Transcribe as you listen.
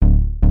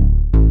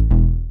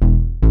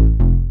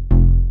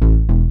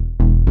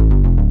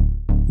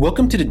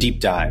Welcome to The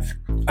Deep Dive.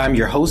 I'm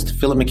your host,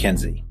 Philip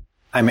McKenzie.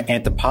 I'm an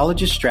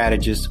anthropologist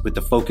strategist with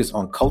a focus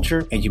on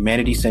culture and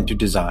humanity-centered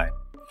design.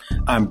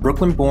 I'm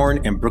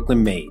Brooklyn-born and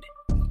Brooklyn-made.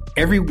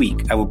 Every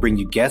week, I will bring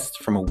you guests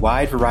from a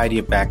wide variety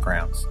of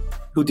backgrounds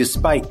who,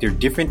 despite their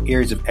different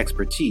areas of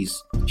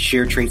expertise,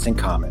 share traits in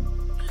common.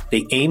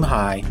 They aim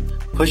high,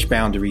 push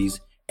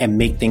boundaries, and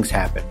make things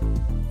happen.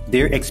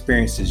 Their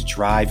experiences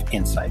drive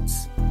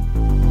insights.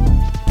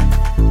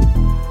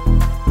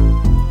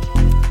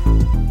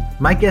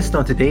 My guest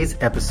on today's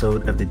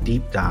episode of The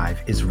Deep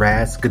Dive is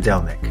Raz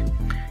Godelnik.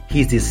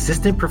 He's the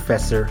Assistant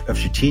Professor of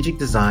Strategic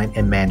Design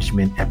and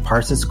Management at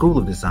Parsons School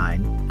of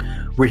Design,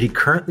 where he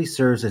currently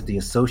serves as the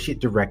Associate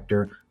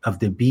Director of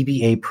the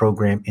BBA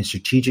program in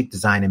Strategic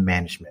Design and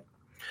Management.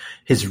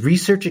 His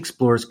research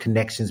explores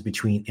connections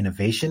between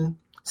innovation,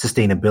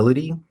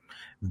 sustainability,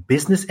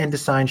 business and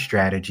design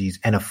strategies,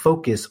 and a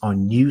focus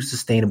on new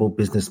sustainable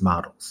business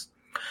models.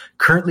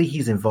 Currently,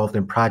 he's involved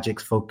in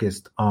projects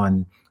focused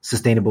on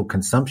sustainable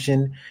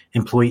consumption,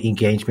 employee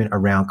engagement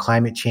around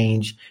climate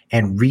change,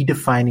 and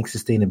redefining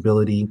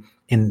sustainability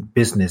in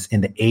business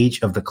in the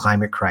age of the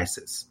climate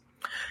crisis.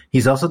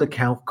 He's also the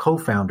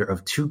co-founder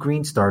of two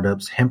green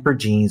startups, Hemper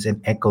Jeans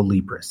and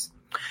Ecolibris,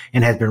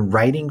 and has been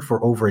writing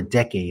for over a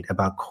decade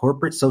about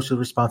corporate social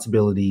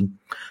responsibility,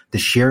 the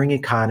sharing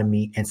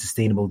economy, and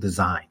sustainable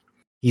design.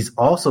 He's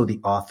also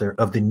the author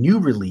of the new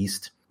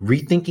released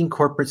Rethinking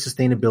Corporate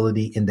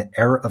Sustainability in the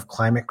Era of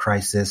Climate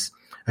Crisis,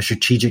 a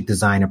Strategic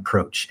Design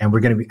Approach. And we're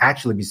going to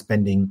actually be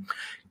spending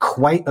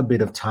quite a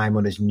bit of time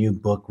on this new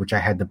book, which I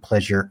had the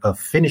pleasure of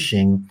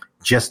finishing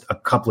just a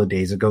couple of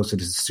days ago. So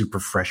this is super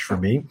fresh for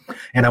me.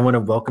 And I want to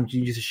welcome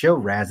you to the show,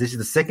 Raz. This is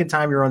the second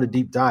time you're on The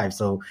Deep Dive.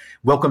 So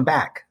welcome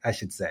back, I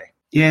should say.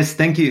 Yes,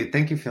 thank you.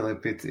 Thank you,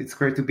 Philip. It's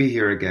great to be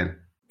here again.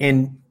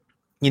 And,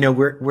 you know,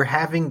 we're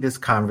having this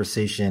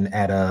conversation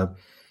at a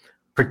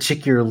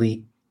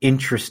particularly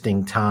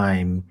interesting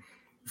time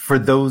for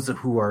those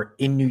who are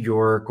in New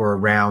York or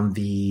around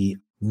the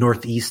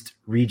Northeast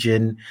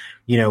region.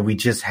 You know, we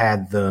just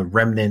had the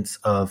remnants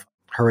of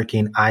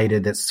Hurricane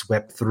Ida that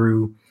swept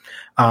through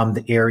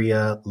the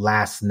area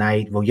last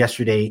night. Well,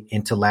 yesterday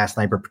into last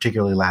night, but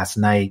particularly last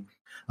night,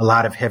 a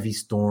lot of heavy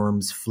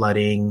storms,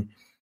 flooding,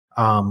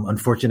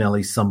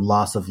 unfortunately, some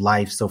loss of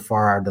life. So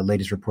far, the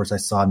latest reports I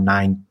saw,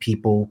 9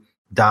 people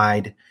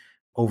died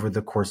over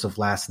the course of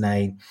last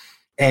night.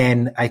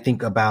 And I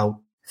think about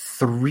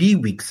 3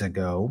 weeks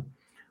ago,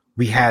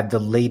 we had the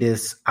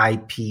latest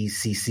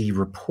IPCC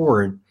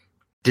report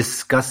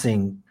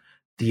discussing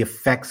the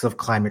effects of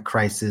climate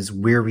crisis,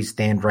 where we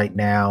stand right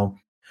now,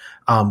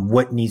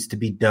 what needs to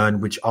be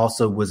done, which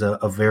also was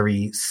a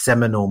very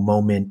seminal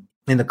moment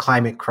in the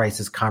climate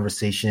crisis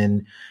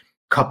conversation.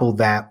 Couple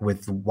that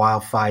with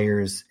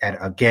wildfires at,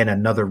 again,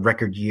 another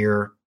record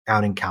year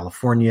out in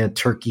California.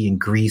 Turkey and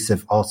Greece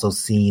have also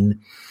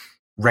seen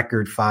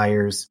record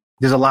fires.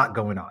 There's a lot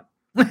going on,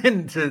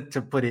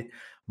 to put it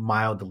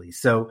mildly.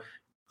 So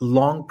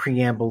long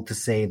preamble to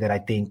say that I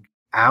think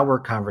our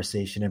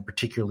conversation, and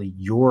particularly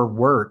your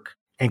work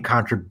and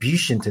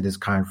contribution to this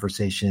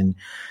conversation,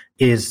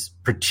 is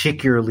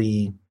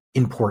particularly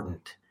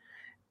important.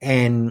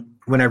 And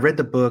when I read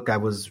the book,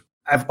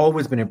 I've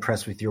always been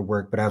impressed with your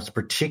work, but I was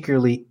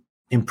particularly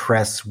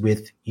impressed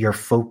with your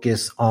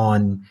focus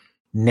on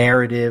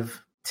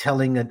narrative,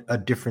 telling a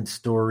different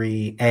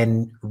story.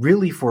 And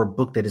really, for a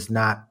book that is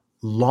not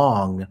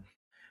long,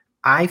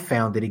 I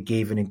found that it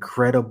gave an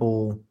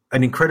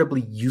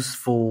incredibly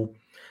useful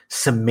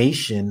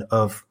summation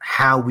of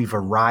how we've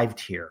arrived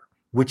here,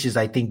 which is,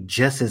 I think,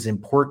 just as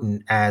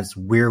important as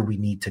where we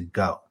need to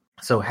go.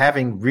 So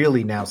having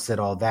really now said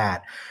all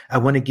that, I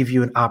want to give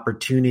you an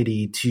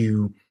opportunity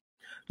to,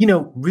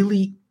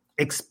 really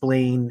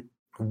explain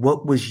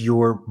what was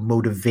your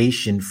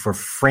motivation for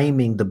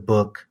framing the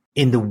book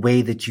in the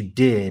way that you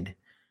did.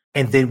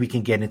 And then we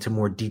can get into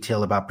more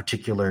detail about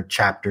particular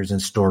chapters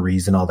and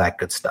stories and all that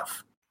good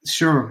stuff.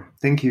 Sure.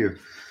 Thank you.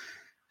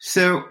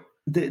 So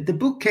the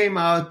book came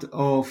out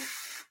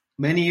of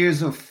many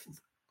years of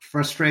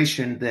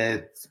frustration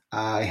that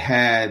I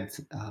had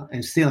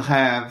and still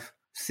have,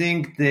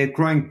 seeing the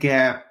growing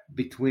gap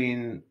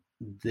between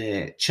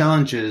the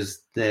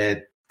challenges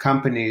that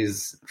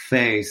companies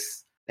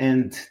face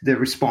and the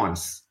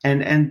response.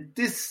 And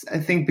this, I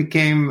think,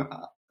 became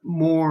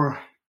more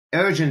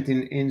urgent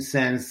in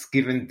sense,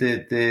 given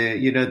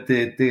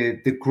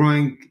the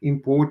growing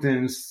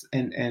importance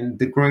and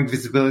the growing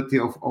visibility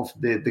of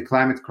the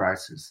climate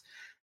crisis.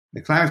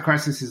 The climate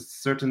crisis is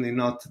certainly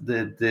not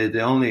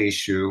the only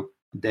issue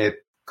that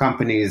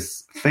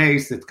companies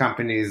face, that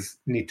companies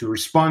need to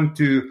respond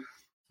to,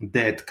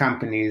 that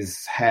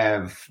companies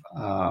have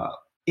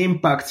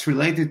impacts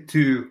related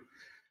to.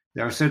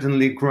 There are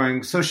certainly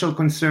growing social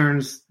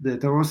concerns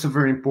that are also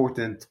very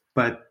important.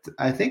 But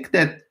I think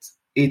that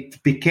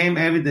it became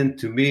evident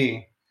to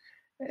me,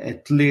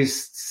 at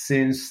least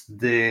since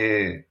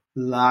the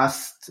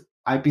last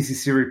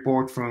IPCC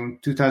report from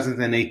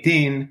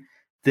 2018,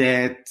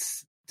 that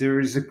there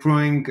is a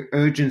growing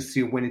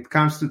urgency when it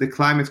comes to the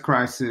climate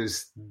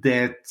crisis,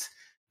 that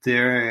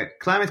the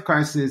climate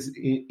crisis,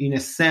 in a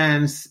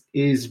sense,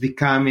 is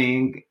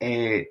becoming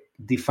a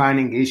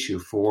defining issue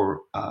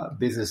for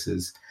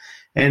businesses.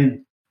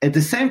 And at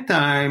the same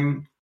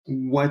time,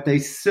 what I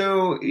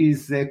saw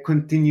is a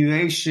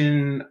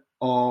continuation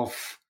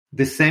of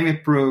the same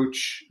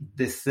approach,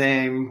 the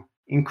same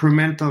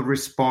incremental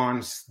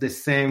response, the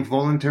same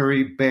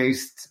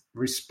voluntary-based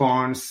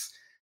response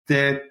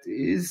that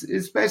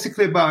is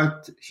basically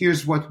about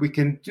here's what we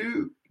can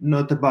do,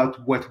 not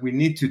about what we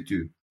need to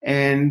do.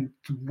 And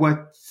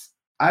what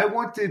I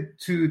wanted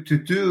to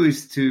do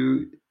is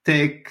to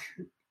take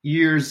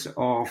years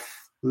of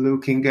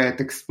looking at,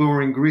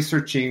 exploring,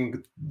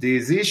 researching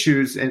these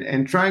issues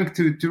and trying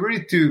to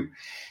really to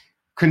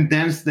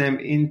condense them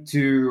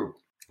into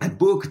a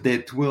book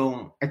that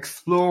will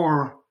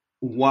explore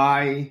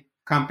why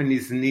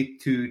companies need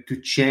to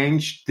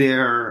change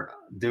their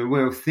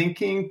way of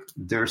thinking,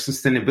 their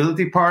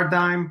sustainability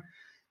paradigm,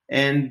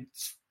 and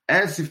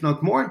as if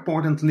not more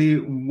importantly,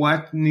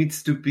 what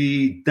needs to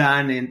be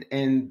done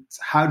and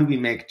how do we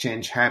make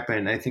change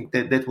happen. I think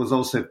that was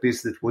also a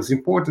piece that was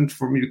important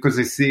for me because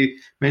I see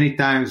many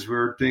times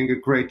we're doing a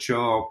great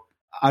job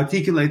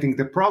articulating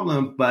the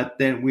problem, but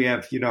then we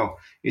have,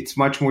 it's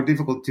much more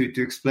difficult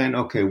to explain,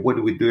 okay, what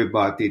do we do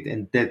about it?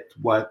 And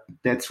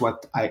that's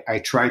what I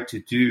try to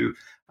do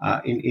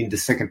in the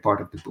second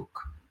part of the book.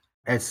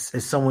 As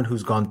someone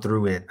who's gone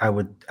through it, I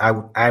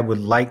would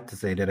like to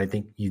say that I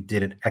think you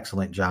did an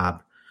excellent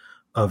job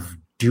of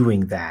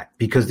doing that,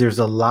 because there's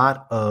a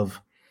lot of,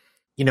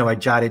 I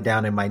jotted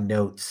down in my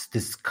notes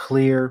this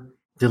clear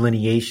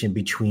delineation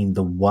between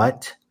the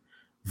what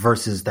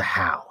versus the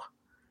how,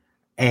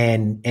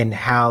 and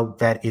how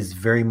that is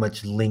very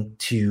much linked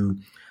to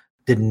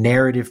the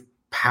narrative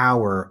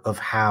power of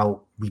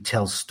how we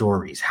tell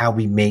stories, how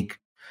we make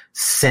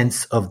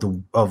sense of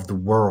the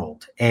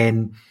world.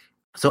 And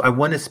so I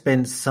want to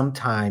spend some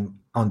time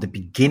on the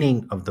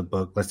beginning of the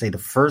book, let's say the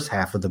first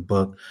half of the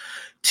book,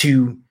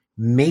 to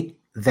make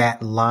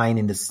that line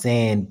in the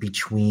sand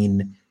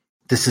between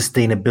the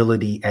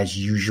sustainability as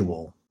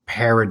usual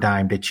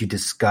paradigm that you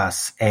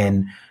discuss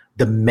and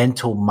the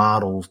mental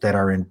models that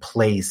are in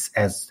place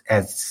as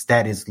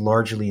that is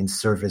largely in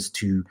service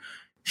to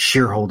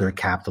shareholder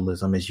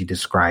capitalism, as you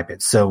describe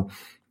it. So,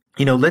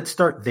 let's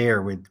start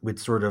there with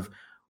sort of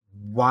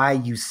why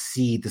you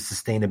see the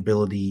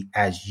sustainability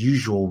as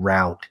usual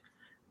route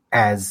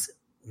as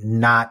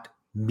not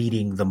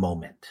meeting the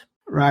moment.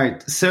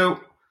 Right. So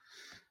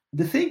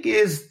the thing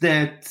is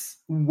that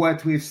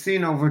what we've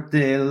seen over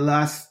the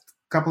last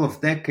couple of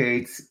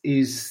decades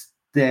is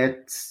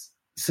that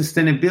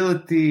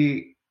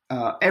sustainability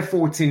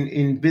efforts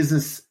in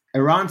business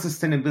around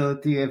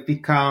sustainability have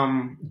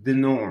become the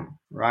norm,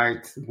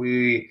 right?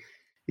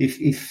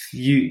 If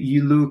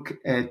you look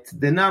at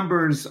the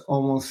numbers,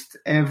 almost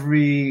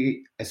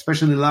every,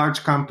 especially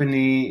large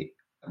company,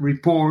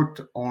 report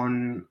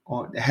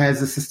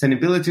has a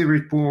sustainability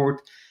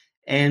report,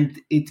 and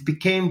it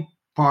became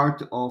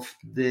part of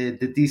the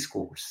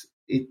discourse.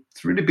 It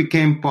really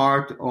became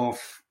part of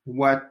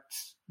what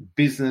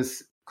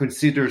business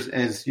considers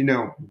as,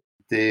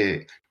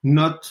 the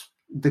not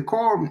the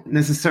core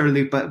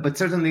necessarily, but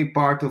certainly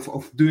part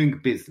of doing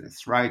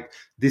business, right?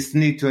 This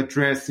need to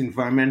address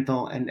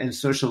environmental and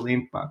social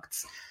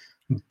impacts.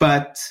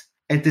 But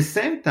at the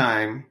same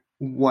time,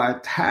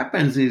 what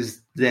happens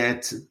is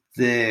that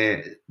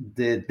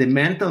the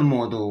mental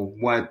model,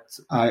 what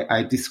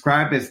I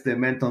describe as the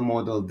mental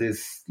model,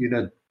 this,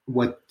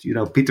 what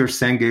Peter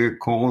Senge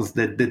calls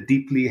the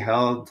deeply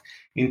held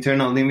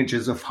internal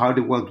images of how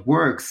the world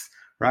works,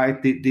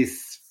 right?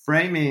 This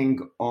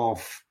framing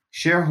of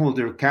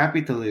shareholder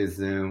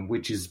capitalism,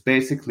 which is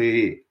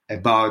basically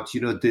about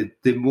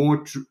the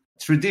more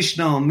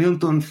traditional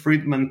Milton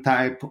Friedman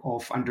type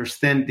of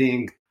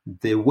understanding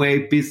the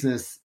way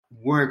business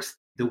works,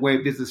 the way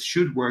business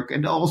should work,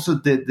 and also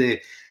the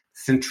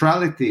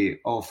centrality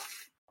of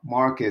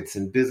markets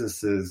and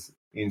businesses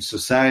in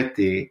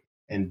society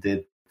and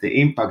the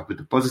impact, but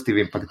the positive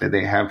impact that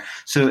they have.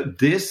 So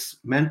this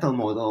mental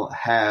model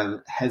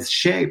has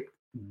shaped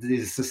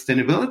the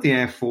sustainability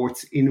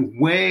efforts in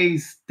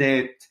ways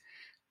that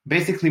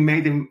basically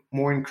made them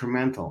more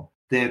incremental,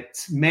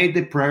 that made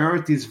the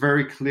priorities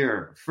very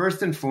clear.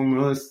 First and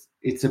foremost,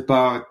 it's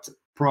about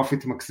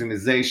profit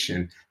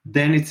maximization.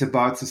 Then it's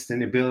about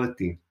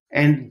sustainability.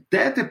 And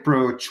that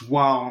approach,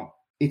 while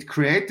it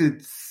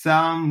created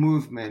some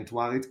movement,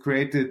 while it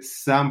created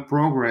some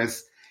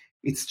progress,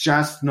 it's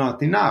just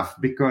not enough,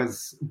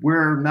 because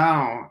we're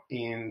now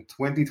in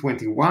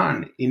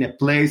 2021 in a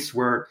place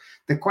where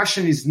the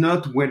question is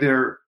not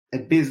whether a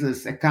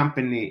business, a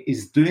company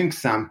is doing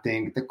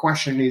something. The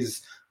question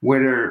is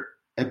whether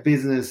a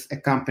business, a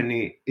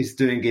company is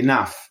doing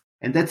enough.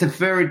 And that's a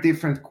very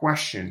different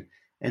question.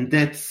 And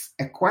that's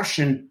a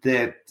question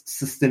that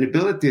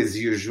sustainability as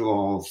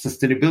usual,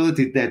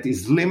 sustainability that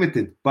is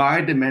limited by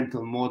the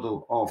mental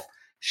model of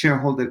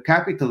shareholder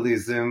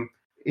capitalism,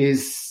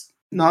 is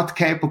not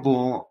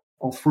capable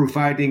of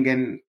providing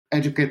an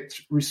adequate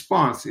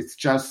response.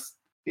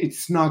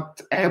 It's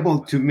not able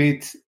to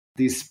meet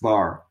this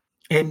bar.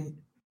 And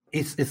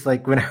it's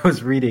like when I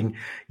was reading,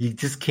 you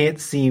just can't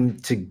seem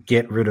to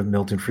get rid of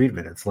Milton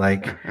Friedman. It's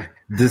like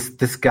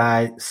this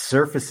guy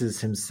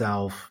surfaces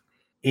himself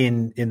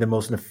in the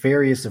most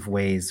nefarious of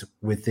ways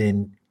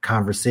within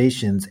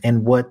conversations.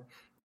 And what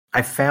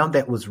I found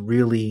that was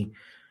really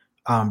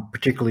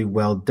particularly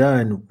well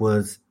done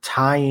was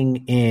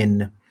tying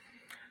in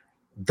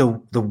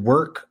the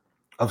work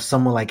of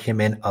someone like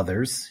him and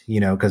others,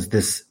 because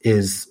this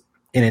is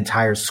an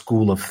entire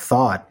school of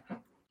thought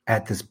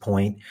at this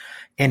point,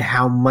 and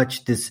how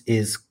much this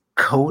is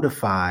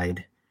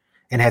codified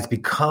and has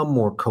become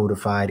more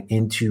codified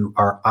into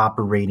our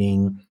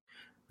operating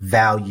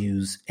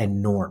values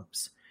and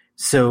norms.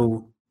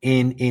 So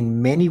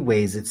in many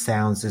ways, it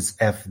sounds as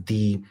if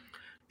the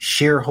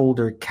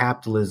shareholder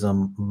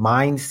capitalism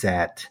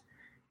mindset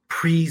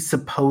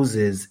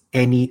presupposes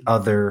any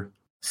other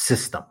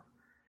system.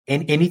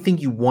 And anything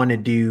you want to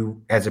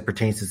do as it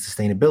pertains to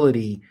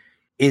sustainability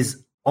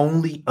is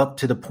only up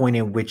to the point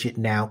in which it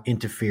now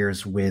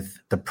interferes with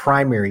the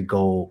primary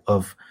goal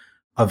of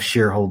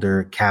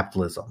shareholder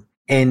capitalism.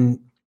 And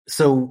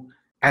so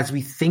as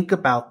we think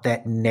about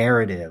that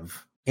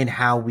narrative and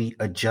how we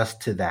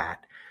adjust to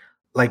that,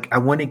 like, I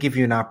want to give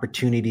you an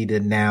opportunity to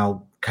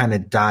now kind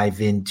of dive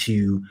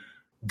into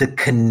the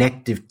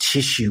connective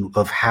tissue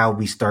of how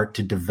we start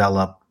to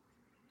develop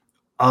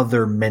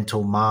other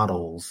mental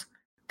models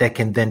that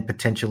can then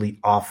potentially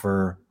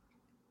offer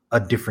a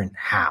different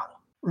how.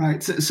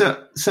 Right.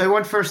 So I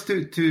want first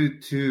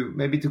to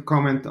maybe to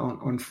comment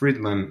on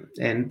Friedman.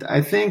 And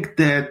I think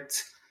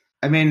that,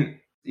 I mean,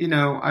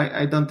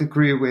 I don't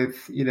agree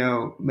with,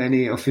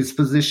 many of his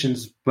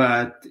positions,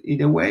 but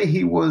in a way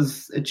he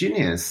was a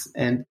genius,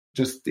 and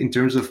just in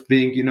terms of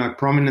being, a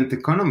prominent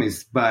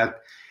economist, but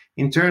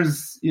in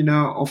terms,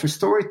 of a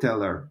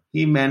storyteller,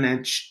 he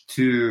managed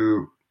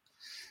to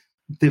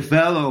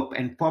develop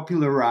and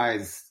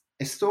popularize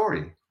a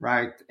story,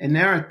 right? A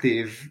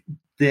narrative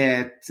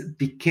that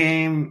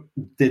became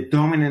the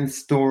dominant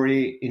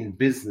story in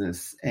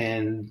business.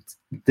 And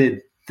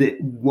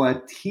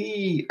what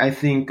he, I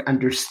think,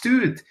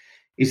 understood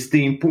is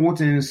the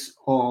importance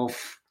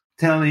of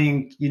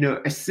telling,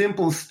 a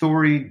simple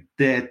story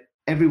that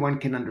everyone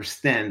can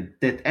understand,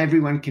 that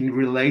everyone can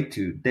relate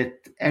to, that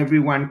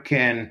everyone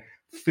can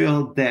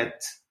feel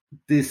that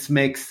this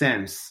makes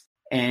sense.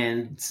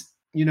 And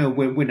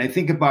when I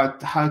think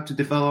about how to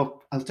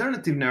develop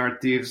alternative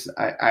narratives,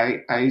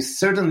 I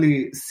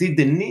certainly see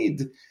the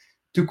need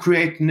to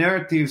create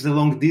narratives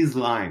along these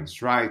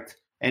lines, right?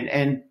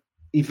 And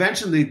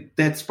eventually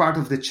that's part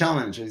of the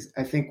challenge.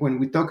 I think when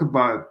we talk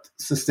about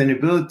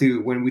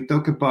sustainability, when we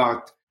talk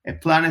about a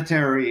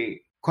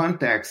planetary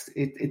context,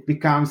 it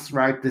becomes,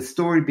 right, the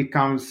story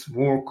becomes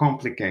more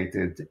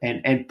complicated.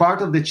 And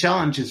part of the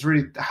challenge is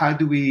really how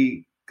do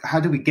we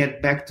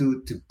get back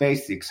to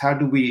basics? How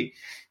do we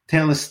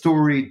tell a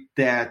story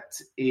that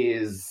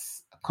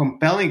is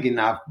compelling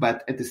enough,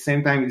 but at the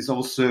same time is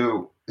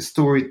also a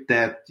story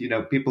that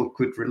people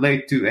could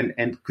relate to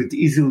and could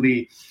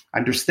easily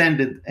understand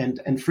it.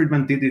 And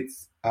Friedman did it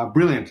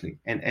brilliantly.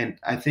 And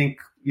I think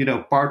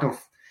part of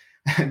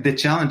the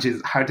challenge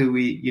is how do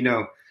we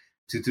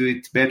to do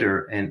it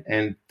better,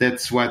 and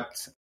that's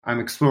what I'm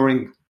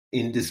exploring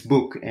in this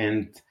book.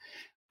 And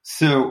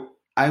so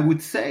I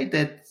would say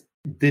that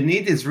the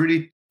need is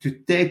really to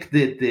take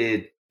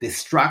the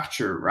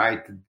structure,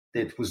 right,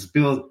 that was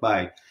built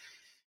by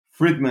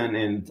Friedman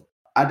and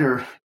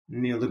other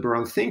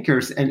neoliberal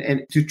thinkers,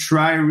 and to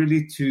try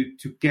really to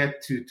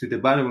get to the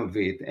bottom of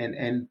it.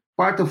 And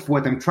part of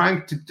what I'm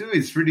trying to do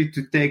is really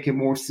to take a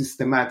more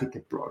systematic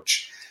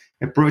approach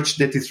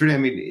that is really, I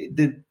mean,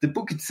 the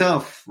book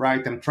itself,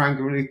 right, I'm trying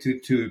really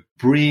to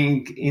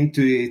bring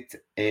into it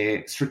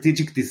a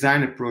strategic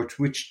design approach,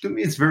 which to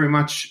me is very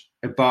much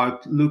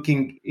about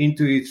looking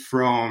into it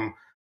from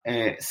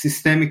a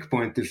systemic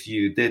point of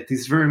view. That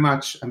is very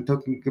much, I'm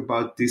talking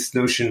about this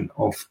notion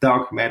of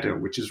dark matter,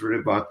 which is really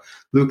about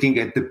looking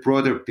at the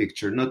broader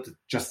picture, not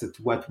just at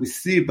what we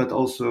see, but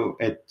also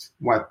at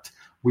what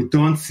we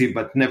don't see,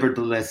 but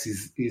nevertheless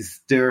is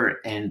there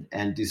and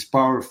is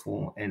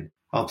powerful and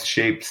helps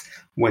shapes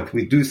what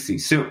we do see.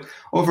 So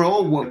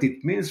overall, what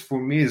it means for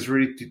me is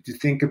really to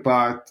think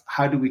about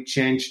how do we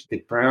change the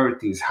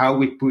priorities, how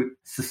we put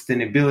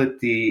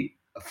sustainability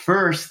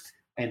first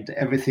and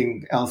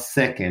everything else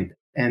second.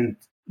 And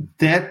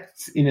that,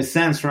 in a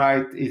sense,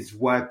 right, is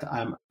what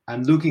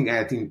I'm looking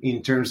at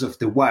in terms of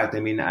the what. I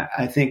mean,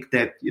 I think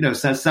that,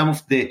 some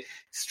of the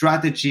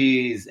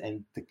strategies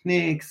and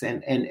techniques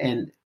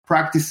and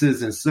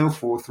practices and so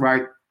forth,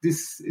 right,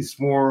 this is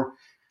more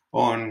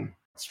on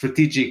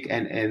strategic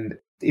and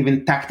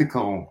even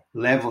tactical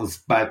levels.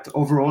 But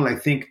overall, I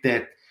think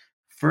that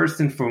first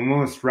and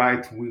foremost,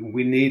 right,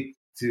 we need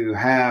to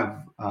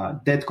have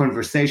that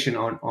conversation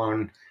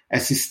on a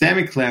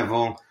systemic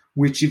level,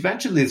 which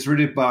eventually is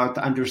really about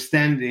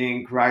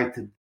understanding, right,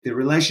 the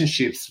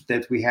relationships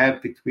that we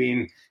have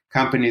between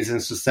companies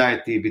and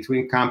society,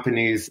 between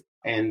companies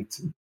and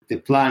the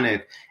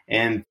planet,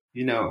 and,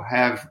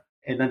 have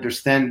an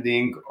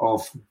understanding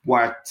of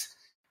what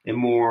a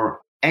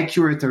more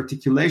accurate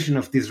articulation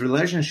of these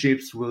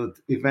relationships would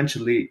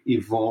eventually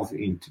evolve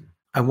into.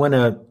 I want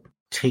to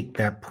take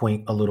that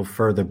point a little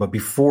further, but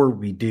before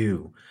we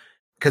do,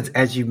 because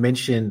as you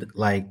mentioned,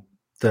 like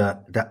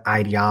the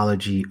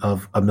ideology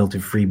of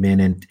Milton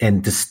Friedman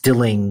and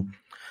distilling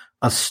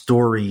a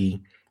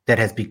story that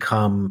has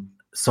become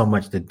so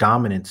much the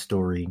dominant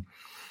story.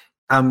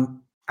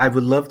 I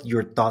would love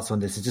your thoughts on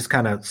this. It just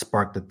kind of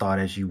sparked the thought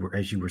as you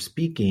were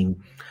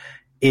speaking.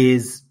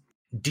 Is,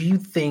 do you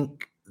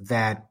think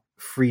that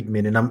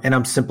Friedman, and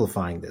I'm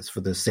simplifying this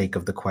for the sake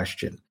of the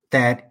question,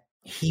 that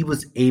he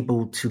was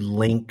able to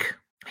link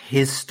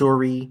his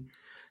story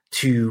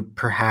to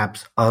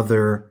perhaps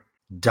other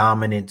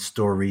dominant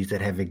stories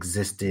that have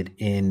existed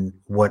in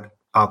what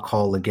I'll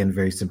call, again,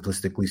 very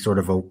simplistically, sort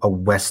of a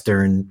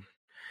Western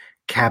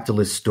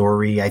capitalist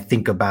story? I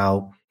think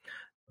about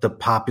the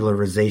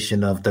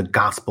popularization of the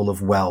gospel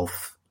of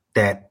wealth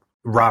that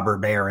robber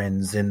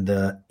barons in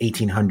the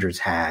 1800s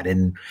had,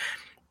 and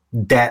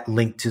that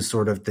linked to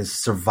sort of this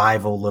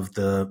survival of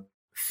the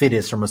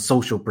fittest from a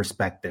social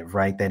perspective,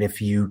 right? That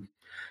if you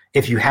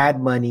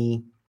had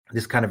money,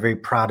 this kind of very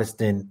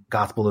Protestant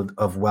gospel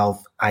of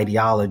wealth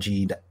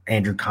ideology, the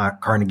Andrew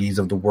Carnegie's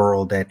of the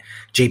world, that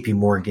JP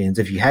Morgan's,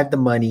 if you had the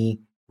money,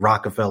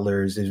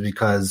 Rockefellers, is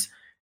because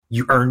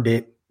you earned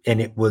it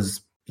and it was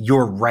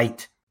your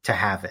right to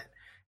have it.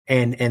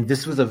 And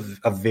this was a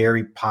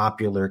very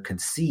popular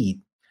conceit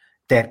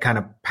that kind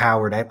of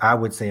powered, I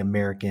would say,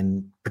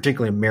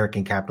 particularly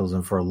American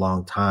capitalism for a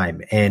long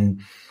time.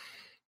 And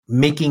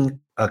making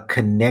a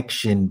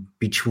connection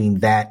between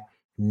that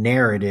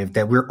narrative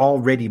that we're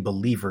already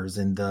believers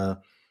in the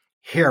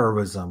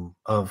heroism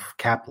of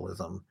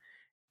capitalism,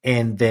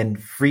 and then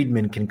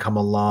Friedman can come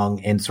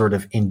along and sort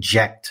of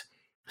inject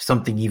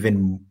something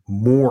even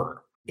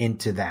more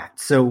into that.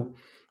 So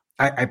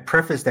I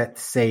preface that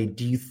to say,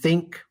 do you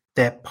think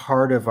that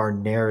part of our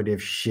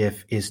narrative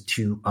shift is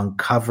to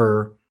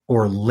uncover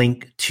or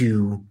link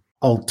to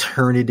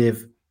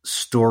alternative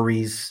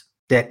stories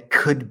that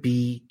could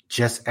be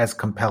just as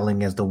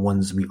compelling as the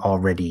ones we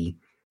already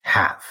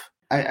have?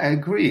 I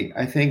agree.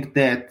 I think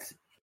that,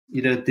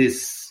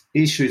 this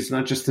issue is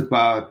not just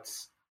about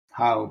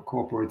how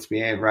corporates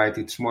behave, right?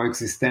 It's more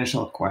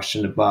existential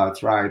question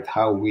about, right,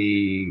 how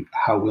we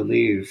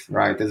live,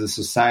 right, as a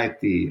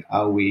society,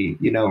 how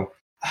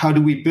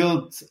do we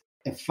build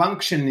a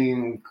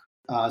functioning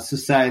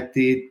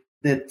society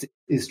that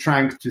is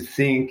trying to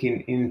think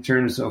in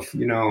terms of,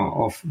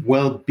 of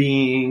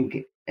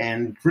well-being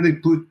and really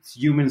put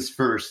humans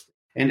first.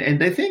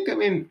 And I think,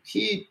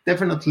 he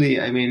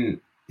definitely,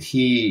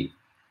 he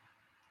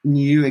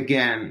knew,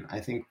 again, I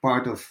think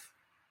part of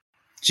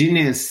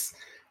genius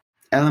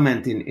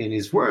element in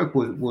his work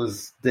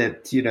was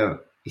that,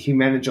 he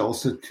managed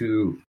also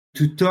to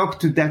talk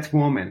to that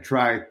moment,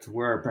 right,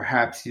 where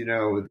perhaps,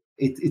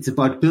 it's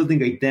about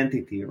building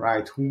identity,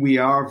 right? Who we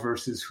are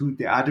versus who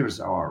the others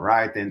are,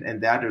 right?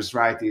 And the others,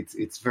 right?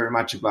 It's very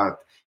much about,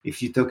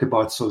 if you talk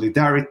about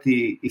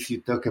solidarity, if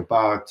you talk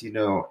about,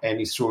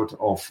 any sort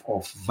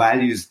of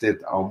values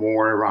that are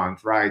more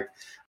around, right,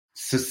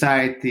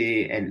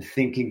 society and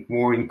thinking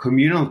more in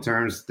communal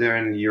terms,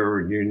 then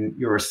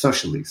you're a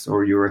socialist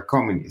or you're a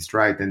communist,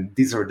 right? And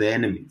these are the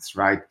enemies,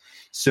 right?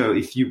 So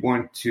if you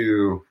want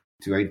to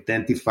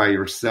identify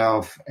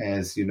yourself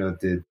as,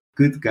 the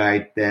good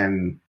guy,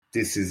 then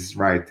this is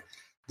right.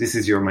 This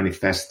is your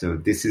manifesto.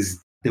 This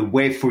is the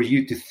way for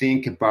you to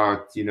think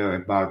about,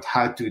 about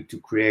how to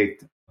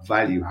create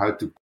value, how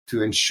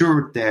to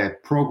ensure the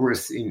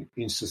progress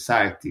in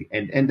society.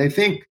 And I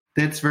think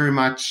that's very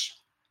much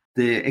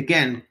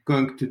again,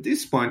 going to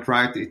this point,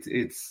 right?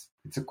 It's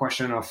a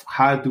question of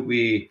how do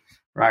we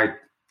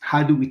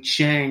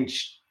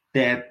change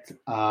that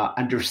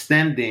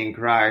understanding,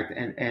 right?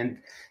 And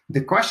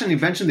the question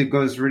eventually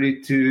goes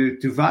really to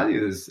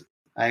values.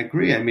 I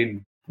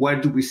agree.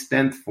 What do we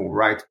stand for,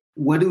 right?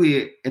 What do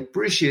we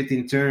appreciate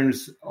in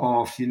terms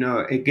of,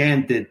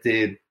 again,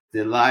 the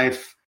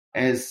life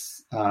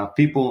as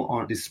people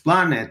on this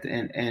planet?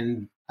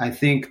 And I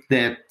think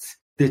that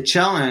the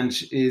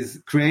challenge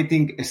is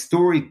creating a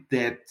story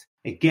that,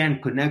 again,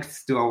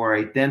 connects to our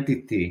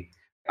identity.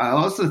 I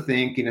also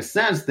think, in a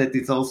sense, that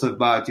it's also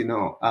about,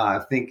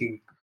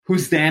 thinking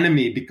who's the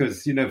enemy,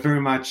 because, very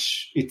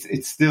much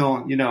it's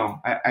still,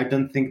 I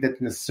don't think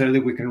that necessarily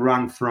we can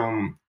run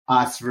from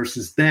us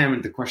versus them.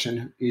 And the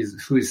question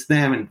is, who is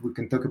them? And we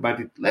can talk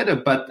about it later.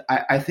 But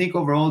I think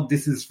overall,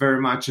 this is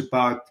very much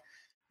about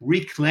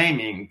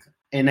reclaiming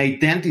an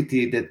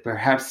identity that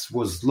perhaps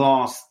was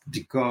lost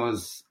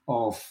because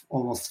of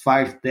almost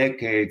 5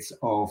 decades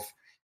of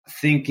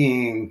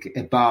thinking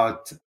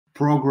about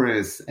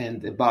progress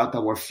and about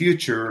our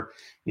future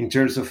in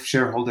terms of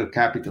shareholder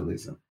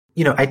capitalism.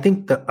 I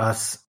think the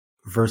us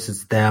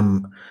versus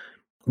them,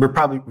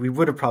 we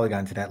would have probably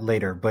gotten to that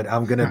later, but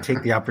I'm going to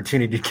take the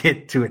opportunity to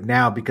get to it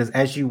now, because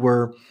as you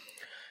were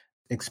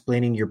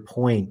explaining your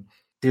point,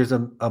 there's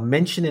a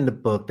mention in the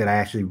book that I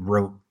actually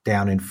wrote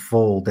down in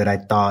full that I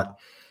thought,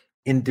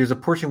 and there's a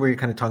portion where you're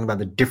kind of talking about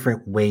the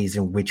different ways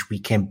in which we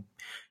can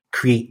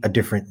create a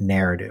different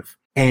narrative.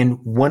 And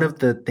one of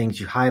the things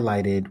you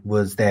highlighted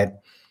was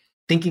that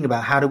thinking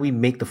about how do we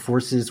make the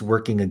forces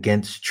working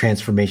against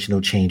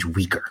transformational change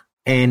weaker.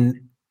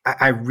 And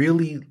I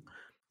really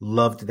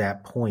loved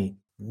that point,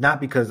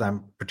 not because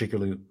I'm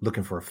particularly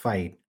looking for a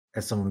fight,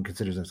 as someone who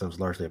considers themselves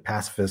largely a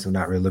pacifist and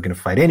not really looking to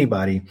fight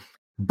anybody,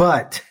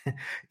 but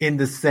in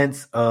the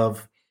sense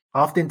of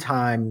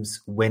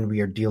oftentimes when we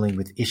are dealing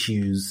with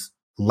issues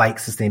like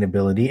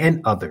sustainability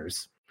and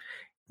others,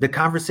 the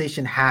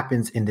conversation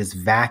happens in this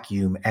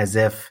vacuum as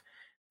if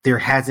there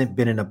hasn't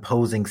been an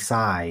opposing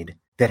side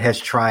that has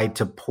tried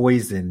to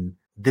poison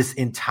this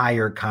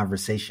entire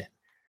conversation,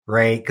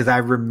 right? Because I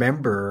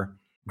remember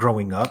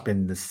growing up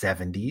in the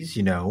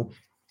 70s,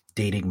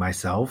 dating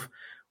myself,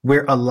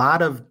 where a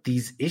lot of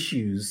these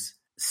issues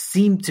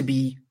seem to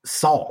be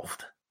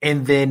solved.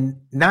 And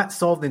then not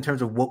solved in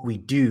terms of what we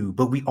do,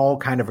 but we all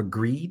kind of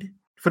agreed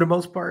for the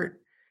most part.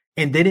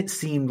 And then it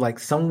seemed like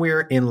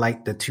somewhere in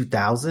like the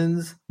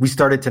 2000s, we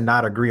started to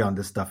not agree on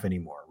this stuff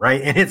anymore,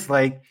 right? And it's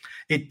like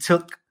it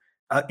took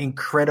an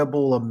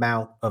incredible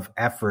amount of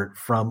effort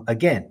from,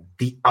 again,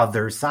 the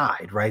other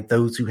side, right?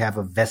 Those who have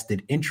a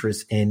vested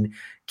interest in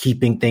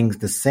keeping things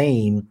the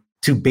same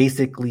to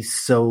basically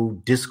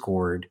sow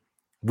discord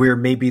where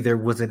maybe there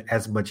wasn't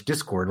as much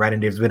discord, right?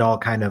 And there's been all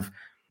kind of,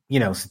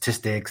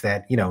 statistics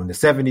that, in the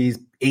 70s,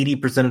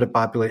 80% of the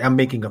population, I'm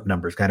making up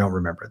numbers, I don't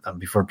remember them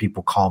before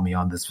people call me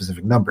on the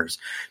specific numbers,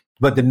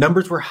 but the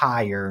numbers were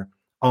higher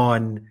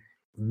on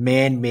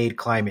man-made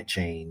climate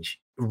change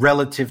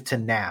relative to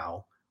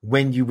now,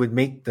 when you would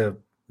make the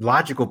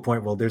logical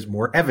point, well, there's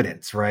more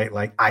evidence, right?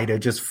 Like Ida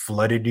just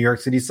flooded New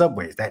York City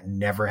subways. That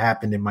never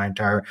happened in my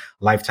entire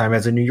lifetime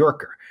as a New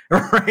Yorker,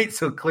 right?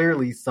 So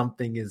clearly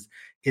something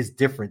is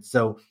different.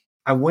 So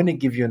I want to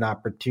give you an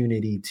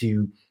opportunity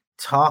to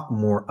talk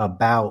more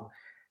about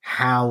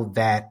how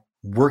that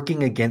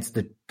working against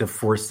the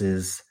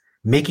forces,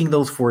 making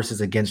those forces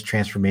against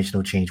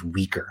transformational change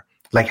weaker,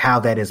 like how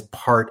that is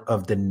part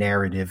of the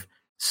narrative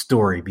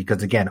story.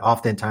 Because again,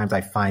 oftentimes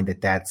I find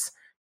that that's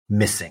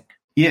missing.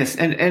 Yes.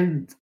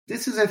 And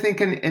this is, I think,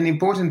 an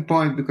important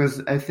point,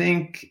 because I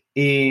think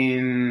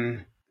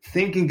in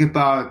thinking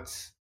about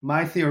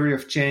my theory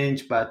of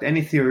change, but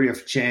any theory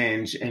of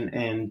change,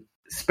 and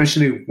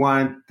especially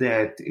one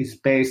that is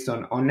based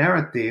on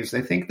narratives,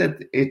 I think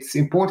that it's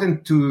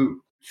important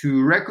to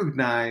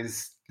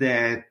recognize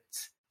that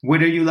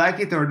whether you like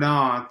it or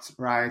not,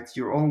 right,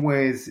 you're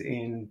always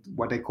in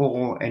what I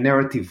call a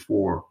narrative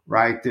war,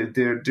 right?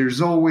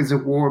 There's always a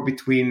war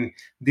between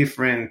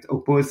different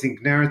opposing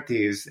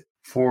narratives.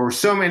 For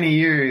so many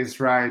years,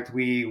 right,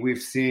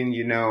 we've seen,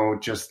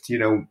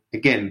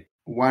 again,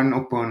 one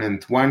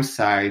opponent, one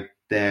side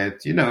that,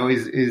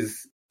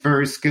 is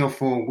very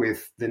skillful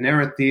with the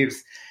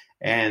narratives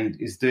and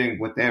is doing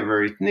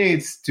whatever it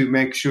needs to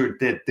make sure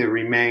that they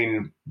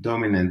remain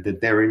dominant, that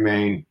they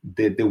remain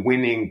the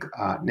winning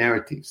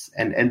narratives,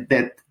 and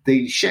that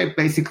they shape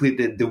basically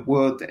the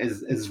world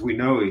as we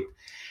know it.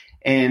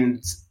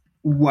 And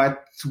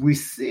what we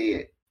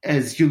see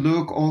as you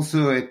look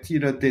also at,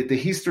 the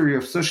history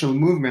of social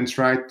movements,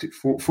 right?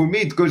 For me,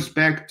 it goes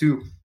back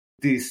to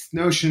this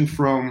notion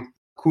from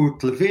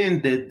Kurt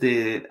Lewin,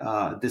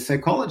 the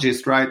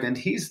psychologist, right? And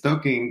he's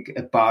talking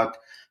about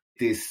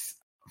this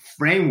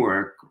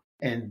framework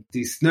and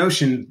this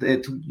notion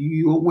that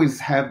you always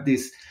have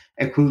this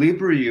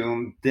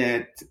equilibrium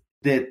that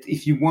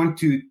if you want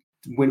to,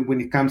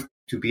 when it comes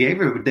to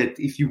behavior, that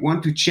if you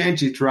want to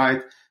change it,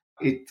 right,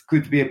 it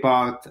could be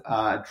about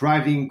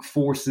driving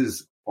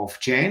forces of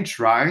change,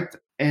 right?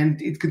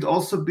 And it could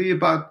also be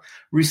about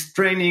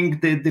restraining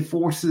the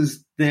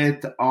forces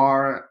that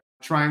are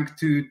trying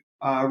to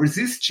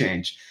resist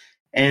change.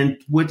 And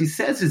what he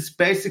says is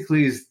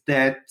basically is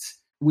that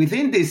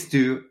within these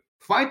two,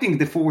 fighting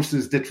the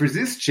forces that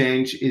resist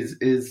change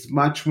is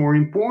much more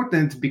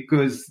important,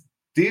 because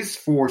these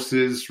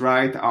forces,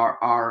 right,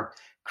 are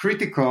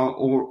critical,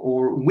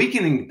 or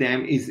weakening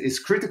them is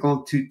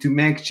critical to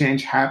make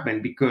change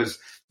happen, because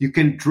you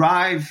can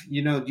drive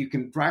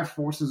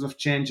forces of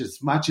change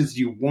as much as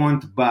you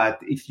want, but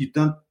if you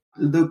don't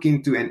look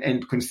into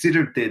and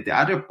consider the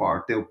other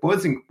part, the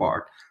opposing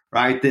part,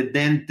 right, that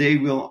then they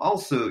will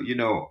also,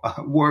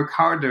 work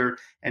harder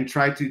and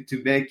try to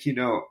make,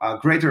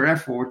 greater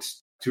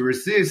efforts to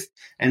resist,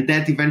 and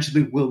that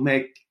eventually will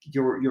make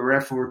your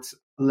efforts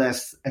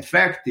less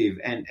effective.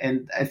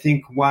 And I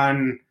think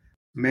one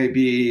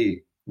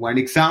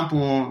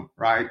example,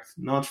 right,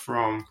 not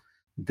from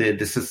the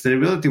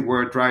sustainability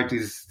world, right,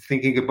 is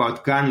thinking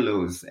about gun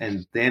laws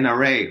and the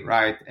NRA,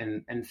 right,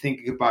 and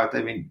thinking about,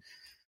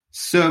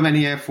 so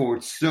many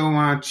efforts, so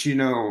much,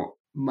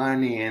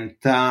 money and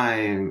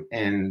time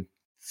and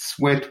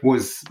sweat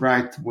was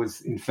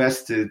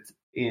invested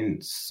in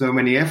so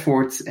many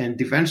efforts, and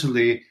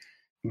eventually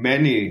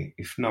many,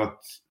 if not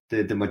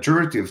the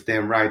majority of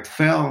them, right,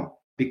 fell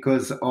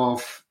because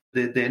of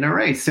the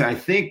NRA. So I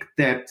think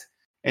that,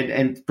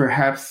 and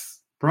perhaps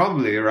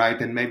probably,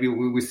 right, and maybe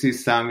we will see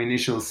some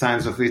initial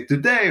signs of it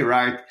today,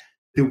 right,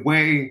 the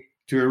way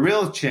to a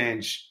real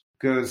change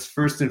goes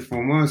first and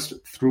foremost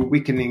through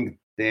weakening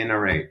the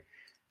NRA.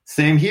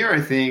 Same here,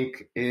 I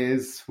think,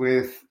 is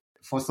with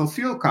fossil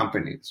fuel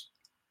companies.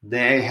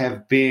 They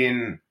have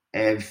been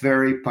a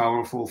very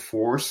powerful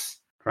force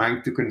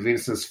trying to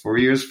convince us for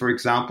years, for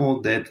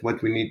example, that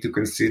what we need to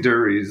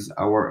consider is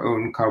our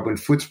own carbon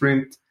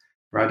footprint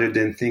rather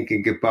than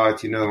thinking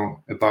about,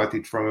 about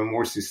it from a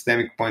more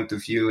systemic point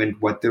of view and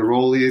what the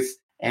role is.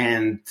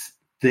 And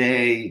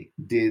they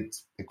did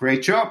a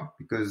great job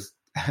because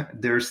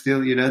they're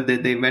still,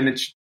 they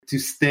managed to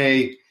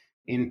stay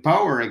in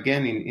power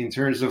again in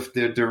terms of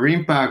their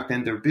impact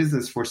and their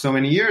business for so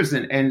many years.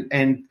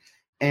 And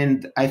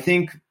I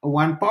think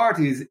one part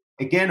is,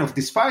 again, of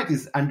this fight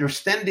is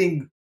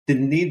understanding the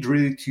need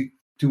really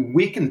to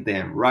weaken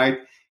them, right?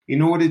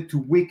 In order to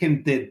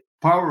weaken the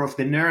power of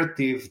the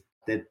narrative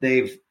that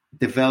they've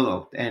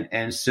developed.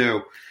 And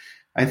so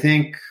I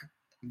think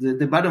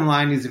the bottom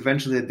line is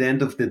eventually at the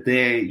end of the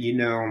day,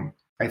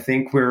 I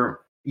think we're,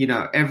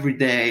 every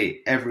day,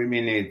 every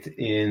minute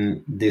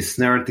in this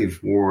narrative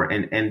war.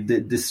 And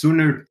the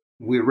sooner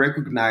we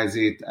recognize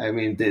it, I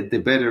mean, the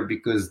better,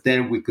 because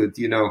then we could,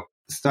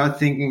 start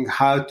thinking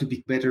how to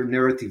be better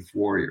narrative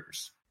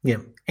warriors. Yeah.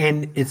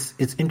 And it's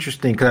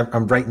interesting because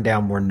I'm writing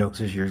down more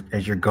notes as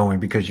you're going,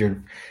 because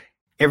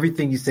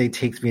everything you say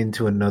takes me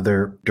into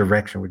another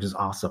direction, which is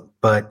awesome.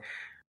 But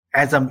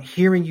as I'm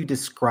hearing you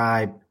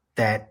describe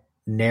that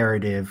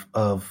narrative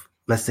of,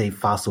 let's say,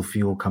 fossil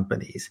fuel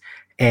companies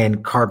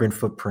and carbon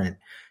footprint,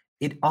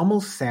 it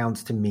almost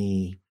sounds to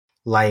me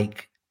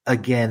like,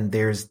 again,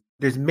 there's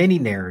many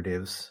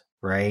narratives,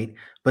 right?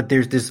 But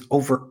there's this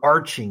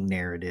overarching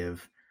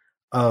narrative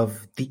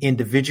of the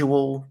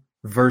individual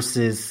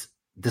versus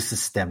the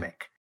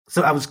systemic.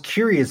 So I was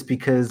curious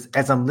because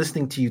as I'm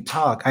listening to you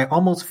talk, I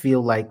almost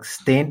feel like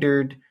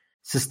standard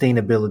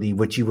sustainability,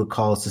 what you would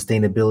call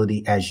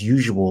sustainability as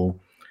usual,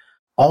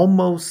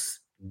 almost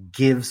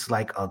gives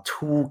like a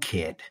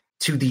toolkit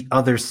to the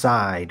other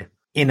side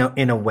in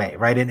a way,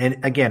 right?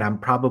 And again, I'm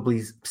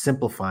probably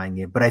simplifying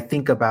it, but I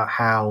think about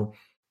how,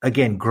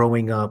 again,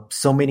 growing up,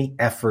 so many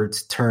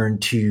efforts turn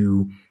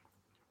to,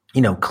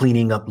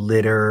 cleaning up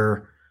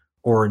litter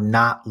or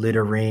not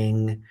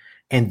littering.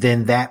 And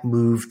then that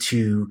moved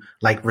to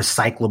like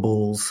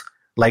recyclables.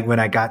 Like when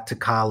I got to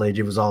college,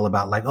 it was all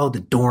about like, oh, the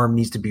dorm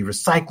needs to be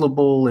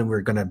recyclable. And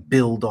we're going to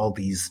build all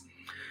these,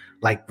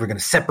 like, we're going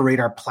to separate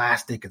our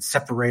plastic and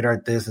separate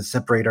our this and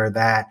separate our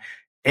that.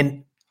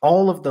 And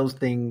all of those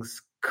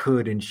things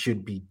could and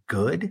should be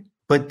good,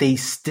 but they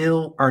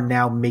still are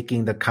now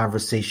making the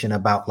conversation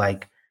about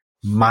like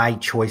my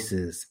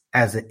choices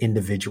as an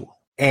individual.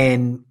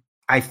 And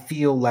I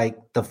feel like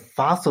the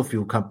fossil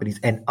fuel companies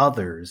and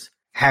others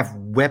have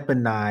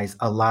weaponized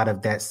a lot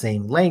of that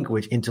same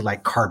language into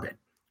like carbon,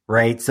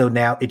 right? So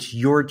now it's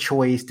your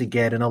choice to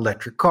get an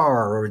electric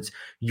car, or it's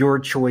your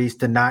choice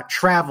to not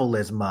travel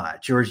as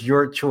much, or it's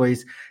your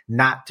choice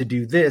not to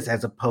do this,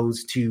 as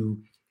opposed to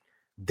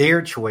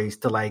their choice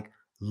to like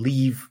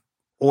leave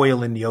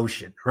oil in the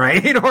ocean,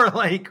 right?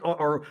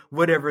 or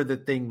whatever the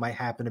thing might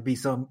happen to be.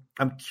 So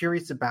I'm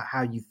curious about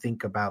how you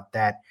think about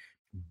that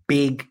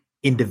big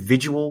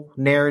individual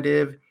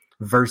narrative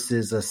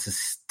versus a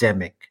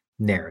systemic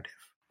narrative.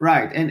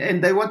 Right.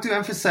 And I want to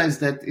emphasize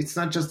that it's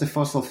not just the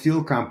fossil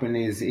fuel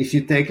companies. If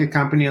you take a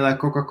company like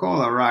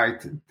Coca-Cola,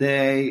 right,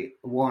 they're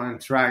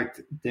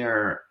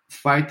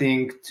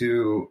fighting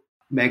to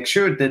make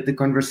sure that the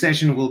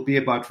conversation will be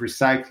about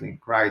recycling,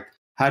 right?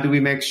 How do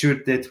we make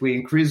sure that we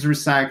increase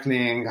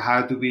recycling?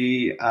 How do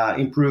we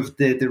improve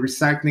the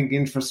recycling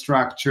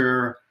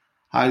infrastructure?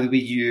 How do we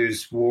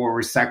use more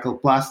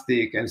recycled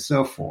plastic and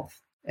so forth?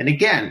 And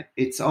again,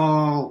 it's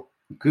all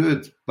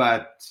good,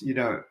 but,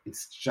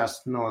 it's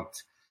just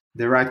not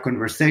the right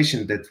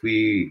conversation that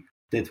we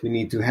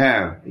need to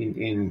have.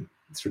 In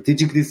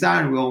strategic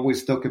design, we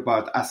always talk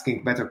about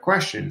asking better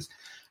questions.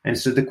 And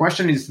so the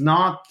question is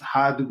not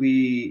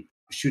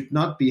should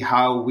not be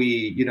how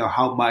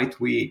might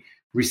we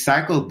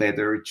recycle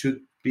better. It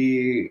should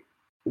be,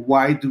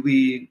 why do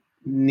we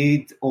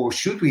need, or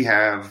should we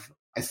have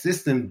a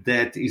system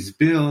that is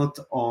built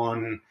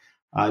on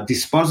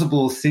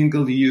disposable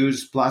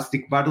single-use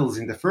plastic bottles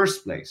in the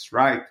first place,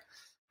 right?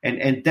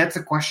 And that's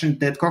a question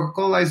that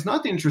Coca-Cola is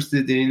not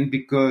interested in,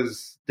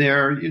 because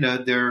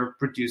they're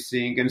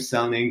producing and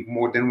selling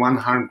more than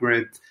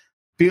 100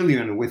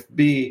 billion with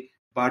B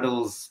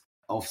bottles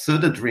of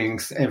soda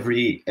drinks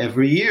every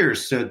year.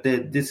 So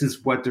that this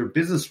is what their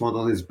business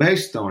model is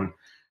based on.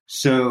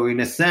 So in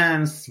a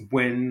sense,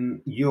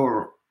 when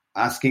you're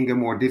asking a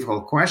more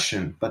difficult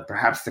question, but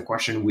perhaps the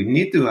question we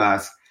need to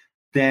ask,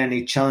 then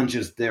it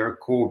challenges their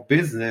core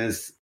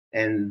business.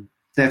 And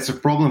that's a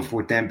problem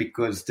for them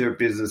because their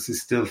business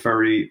is still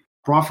very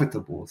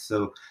profitable.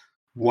 So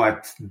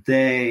what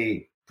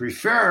they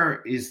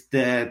prefer is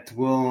that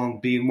we'll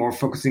be more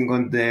focusing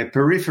on the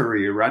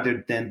periphery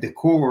rather than the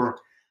core.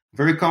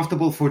 Very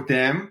comfortable for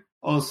them.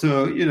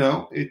 Also,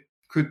 it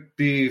could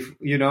be,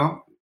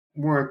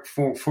 work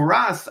for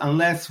us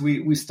unless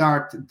we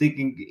start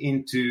digging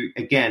into,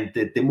 again,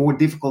 the more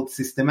difficult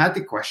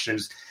systematic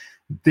questions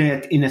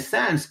that, in a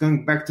sense,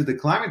 going back to the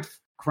climate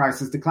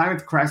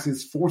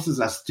crisis forces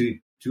us to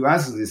to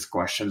ask these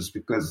questions,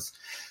 because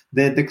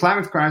the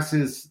climate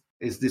crisis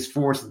is this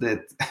force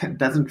that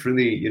doesn't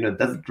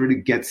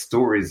really get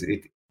stories.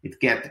 It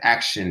get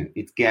action.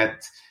 It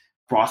get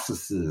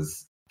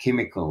processes,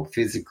 chemical,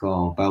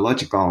 physical,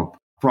 biological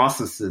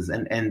processes,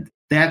 and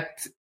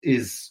that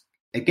is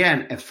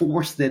again a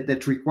force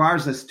that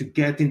requires us to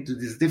get into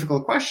these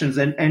difficult questions,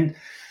 and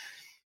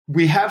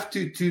we have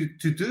to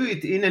do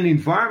it in an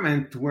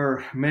environment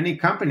where many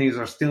companies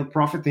are still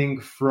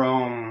profiting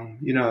from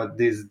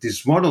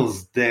these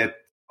models that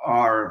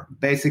are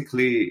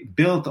basically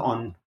built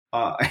on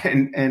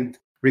and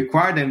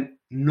require them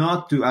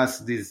not to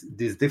ask these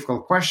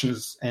difficult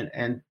questions,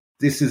 and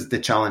this is the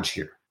challenge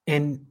here.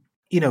 And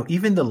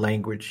even the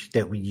language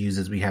that we use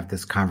as we have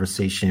this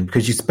conversation,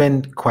 because you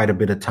spend quite a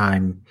bit of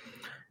time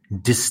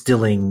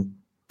distilling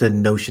the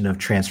notion of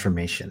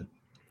transformation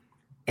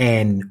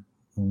and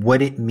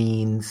what it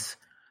means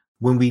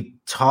when we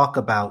talk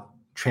about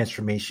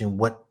transformation,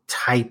 what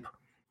type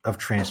of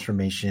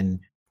transformation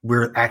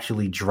we're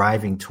actually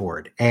driving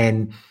toward.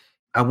 And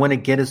I want to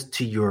get us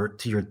to your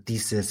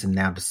thesis and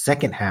now the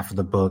second half of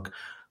the book,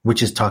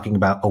 which is talking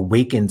about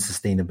awakened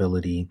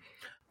sustainability.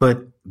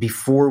 But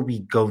before we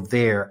go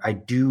there, I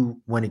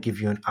do want to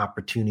give you an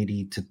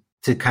opportunity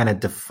to kind of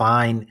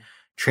define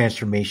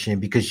transformation,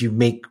 because you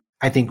make,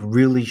 I think,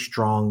 really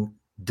strong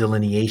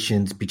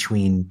delineations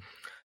between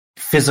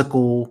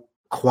physical,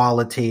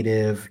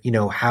 qualitative,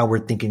 how we're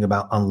thinking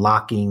about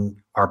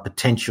unlocking our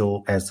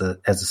potential as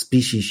a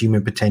species,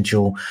 human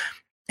potential.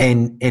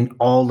 And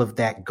all of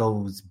that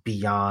goes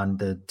beyond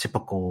the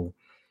typical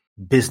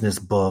business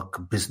book,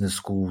 business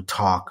school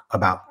talk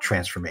about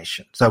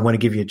transformation. So I want to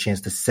give you a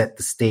chance to set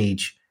the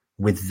stage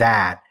with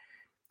that.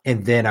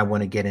 And then I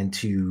want to get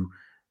into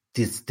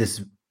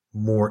this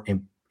more,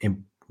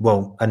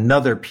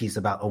 another piece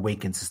about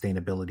awakened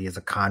sustainability as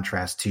a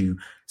contrast to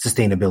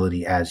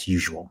sustainability as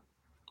usual.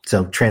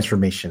 So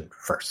transformation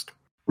first.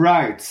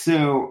 Right.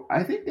 So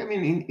I think,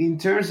 in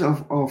terms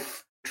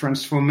of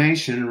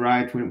transformation,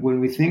 right, when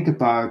we think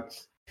about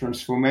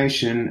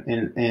transformation,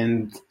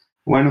 and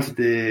one of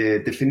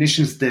the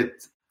definitions that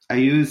I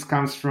use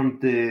comes from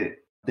the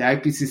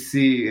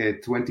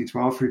IPCC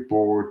 2012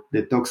 report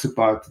that talks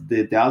about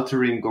the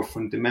altering of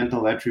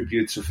fundamental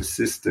attributes of a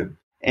system.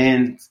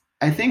 And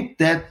I think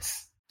that,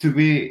 to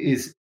me,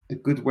 is a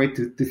good way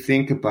to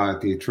think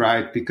about it,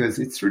 right? Because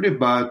it's really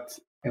about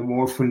a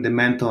more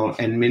fundamental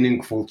and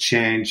meaningful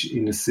change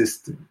in a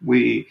system.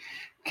 We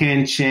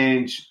can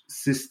change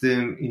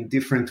system in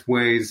different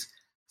ways,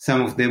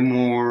 some of them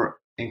more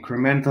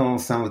incremental,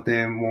 some of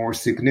them more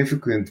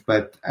significant.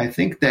 But I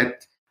think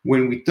that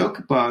when we talk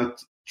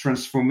about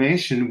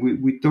transformation,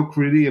 we talk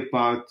really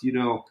about,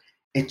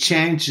 a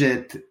change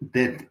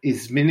that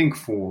is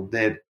meaningful,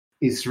 that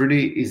is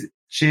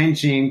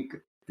changing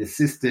the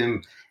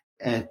system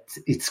at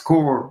its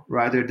core,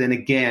 rather than,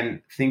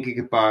 again, thinking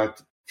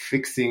about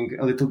fixing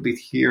a little bit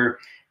here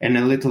and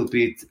a little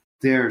bit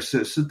there. So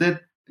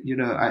that,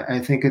 I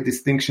think a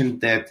distinction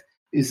that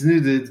is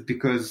needed,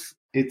 because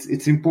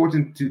it's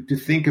important to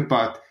think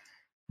about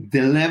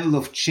the level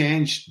of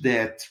change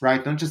that,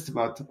 right, not just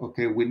about,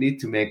 okay, we need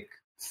to make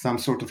some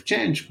sort of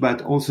change,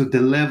 but also the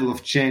level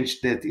of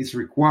change that is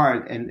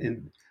required.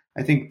 And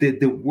I think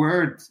that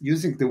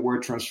using the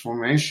word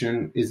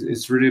transformation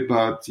is really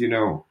about,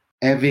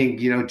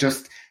 having,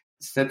 just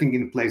setting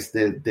in place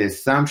the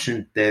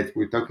assumption that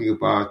we're talking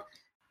about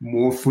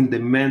more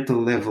fundamental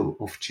level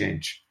of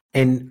change.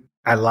 And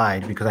I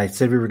lied, because I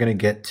said we were going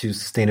to get to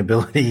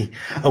sustainability,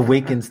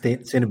 awakened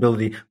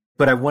sustainability,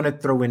 but I want to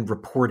throw in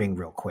reporting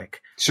real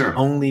quick. Sure.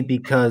 Only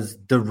because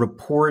the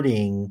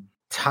reporting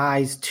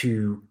ties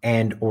to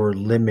and or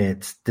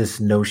limits this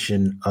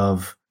notion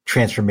of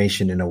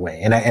transformation in a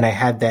way. And I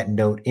had that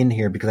note in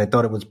here because I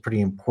thought it was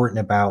pretty important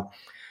about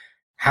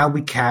how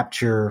we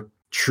capture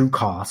true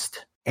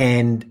cost,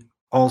 and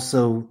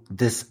also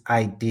this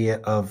idea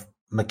of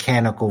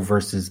mechanical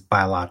versus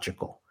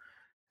biological.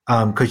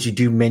 Because you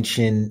do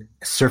mention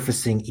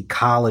surfacing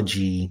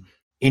ecology,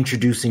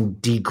 introducing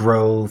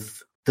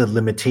degrowth, the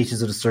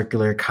limitations of the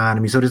circular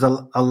economy. So there's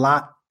a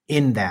lot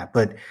in that,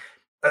 but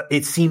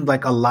it seemed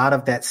like a lot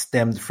of that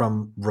stemmed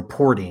from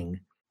reporting,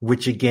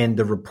 which again,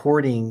 the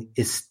reporting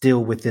is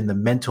still within the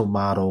mental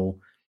model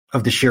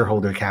of the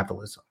shareholder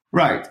capitalism.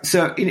 Right.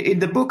 So in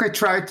the book,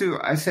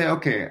 I say,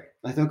 okay,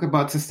 I talk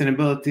about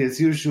sustainability as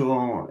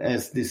usual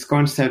as this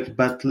concept,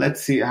 but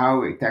let's see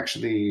how it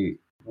actually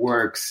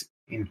works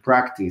in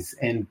practice.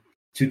 And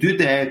to do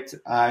that,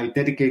 I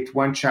dedicate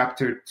one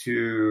chapter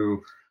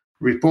to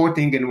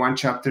reporting and one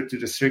chapter to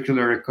the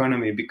circular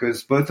economy,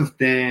 because both of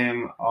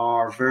them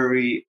are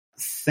very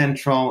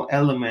central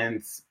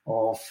elements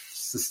of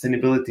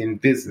sustainability in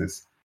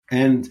business.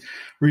 And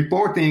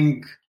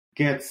reporting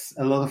gets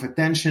a lot of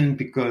attention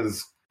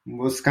because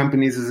most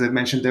companies, as I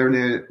mentioned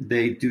earlier,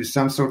 they do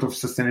some sort of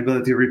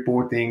sustainability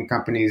reporting.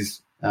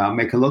 Companies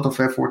make a lot of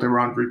effort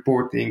around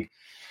reporting.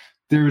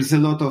 There is a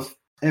lot of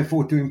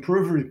effort to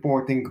improve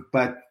reporting,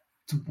 but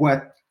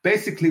what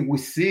basically we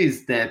see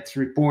is that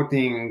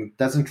reporting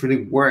doesn't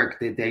really work.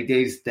 The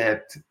idea is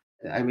that,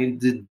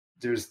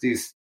 there's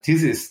this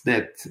thesis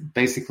that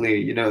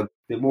basically,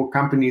 the more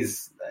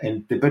companies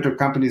and the better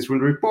companies will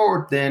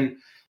report, then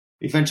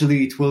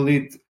eventually it will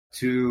lead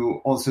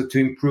to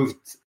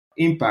improved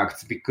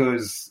impact,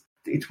 because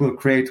it will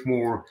create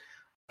more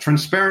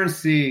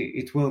transparency.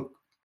 It will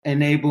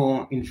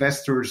enable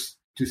investors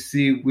to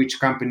see which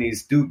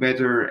companies do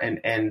better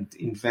and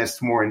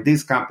invest more in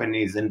these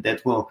companies. And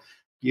that will,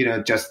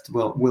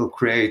 will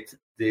create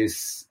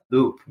this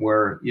loop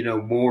where,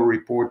 more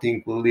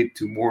reporting will lead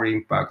to more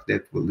impact,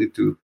 that will lead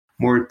to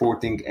more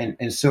reporting,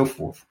 and so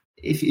forth.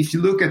 If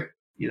you look at,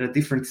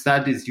 different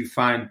studies, you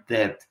find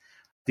that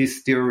this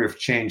theory of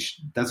change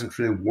doesn't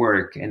really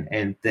work,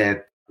 and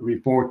that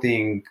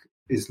reporting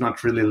is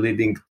not really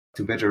leading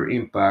to better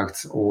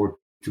impacts or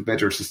to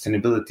better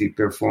sustainability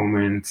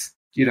performance.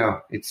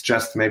 It's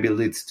just maybe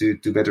leads to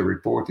better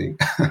reporting.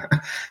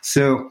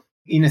 So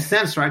in a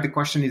sense, right, the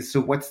question is,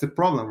 so what's the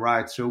problem,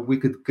 right? So we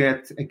could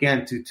get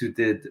again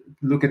to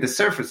look at the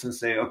surface and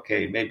say,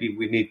 okay, maybe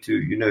we need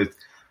to,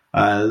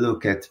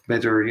 look at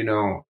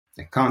better,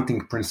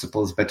 accounting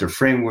principles, better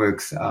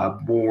frameworks,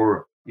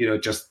 more,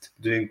 just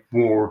doing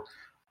more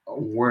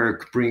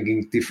work,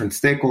 bringing different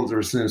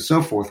stakeholders and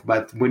so forth.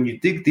 But when you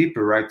dig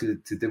deeper, right,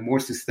 to the more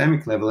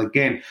systemic level,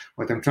 again,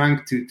 what I'm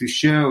trying to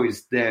show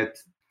is that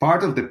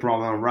part of the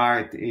problem,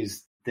 right,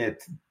 is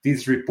that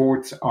these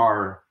reports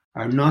are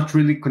not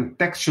really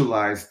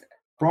contextualized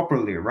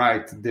properly,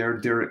 right? They're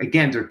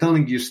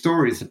telling you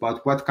stories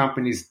about what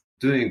companies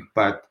doing,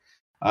 but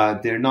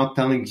they're not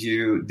telling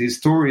you these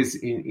stories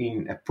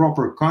in a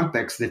proper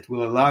context that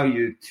will allow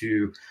you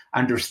to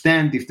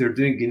understand if they're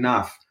doing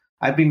enough.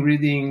 I've been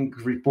reading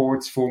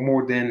reports for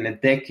more than a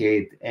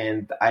decade,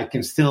 and I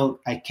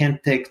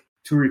can't take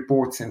two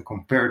reports and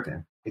compare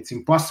them. It's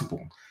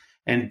impossible.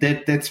 And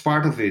that's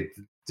part of it.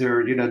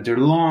 They're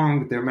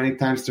long, many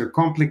times they're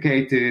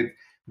complicated.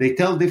 They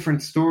tell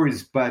different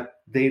stories, but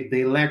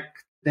they lack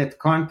that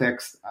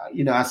context,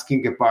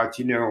 asking about,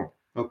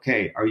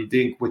 okay, are you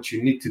doing what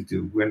you need to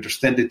do? We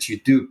understand that you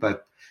do,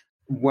 but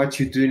what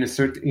you do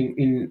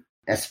in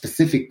a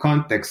specific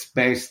context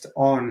based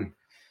on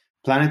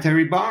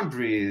planetary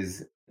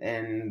boundaries,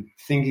 and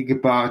thinking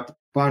about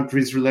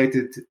boundaries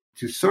related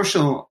to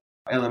social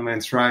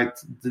elements, right?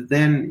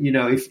 Then,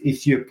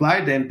 if you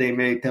apply them, they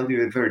may tell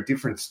you a very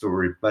different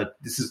story, but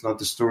this is not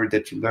the story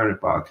that you learn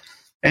about.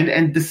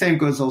 And the same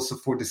goes also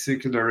for the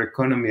circular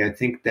economy. I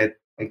think that,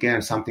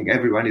 again, something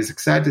everyone is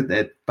excited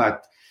at,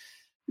 but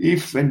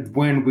if and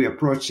when we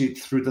approach it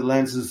through the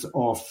lenses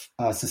of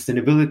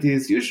sustainability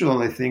as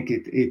usual, I think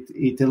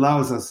it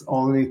allows us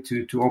only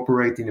to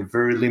operate in a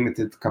very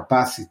limited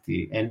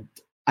capacity. And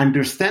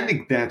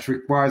understanding that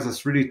requires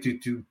us really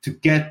to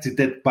get to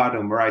that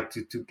bottom, right?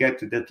 To get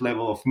to that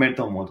level of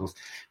mental models,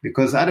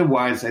 because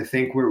otherwise I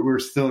think we're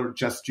still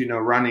just,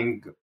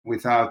 running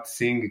without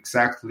seeing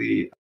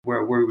exactly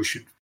where we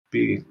should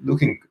be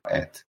looking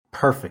at.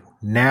 Perfect.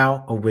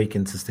 Now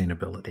awaken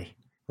sustainability,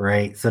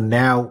 right? So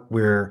now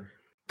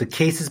the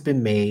case has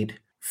been made,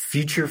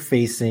 future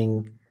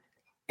facing,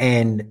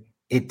 and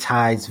it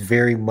ties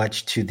very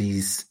much to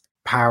these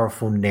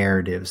powerful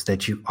narratives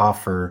that you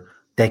offer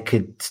that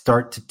could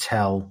start to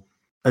tell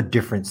a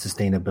different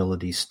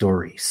sustainability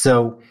story.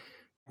 So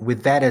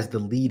with that as the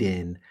lead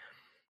in,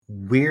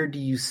 where do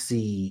you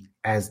see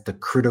as the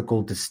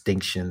critical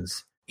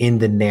distinctions in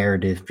the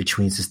narrative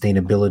between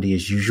sustainability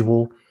as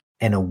usual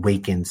and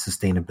awakened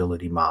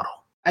sustainability model?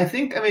 I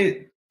think,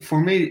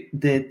 for me,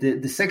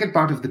 the second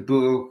part of the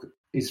book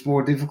is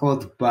more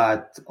difficult,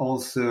 but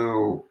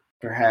also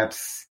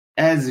perhaps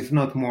as if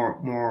not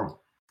more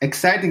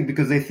exciting,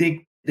 because I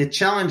think the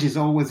challenge is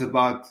always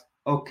about,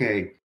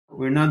 okay,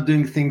 we're not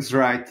doing things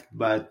right,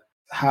 but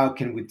how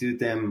can we do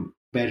them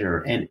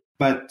better?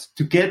 But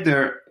to get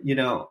there,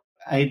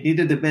 I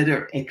needed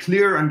a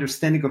clear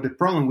understanding of the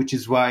problem, which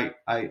is why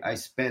I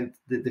spent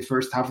the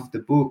first half of the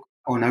book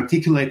on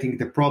articulating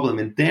the problem.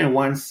 And then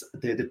once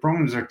the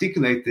problem is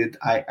articulated,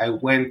 I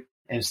went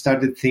and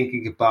started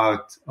thinking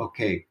about,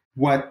 okay,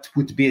 what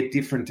would be a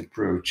different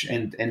approach?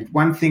 And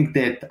one thing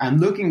that I'm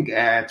looking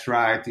at,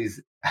 right,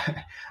 is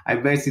I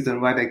based it on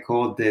what I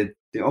call the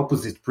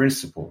opposite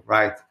principle,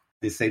 right?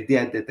 This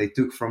idea that I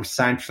took from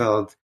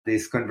Seinfeld,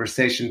 this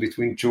conversation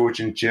between George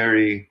and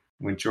Jerry,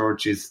 when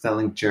George is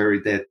telling Jerry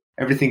that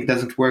everything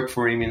doesn't work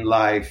for him in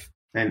life,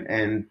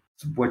 and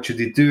what should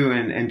he do?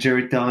 And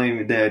Jerry telling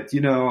him that,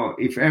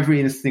 if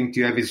every instinct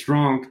you have is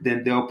wrong,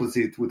 then the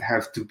opposite would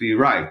have to be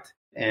right.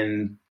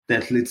 And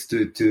that leads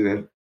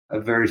to a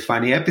very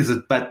funny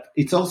episode. But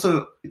it's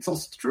also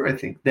true, I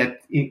think, that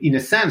in a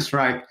sense,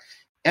 right,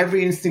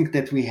 every instinct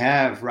that we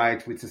have,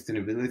 right, with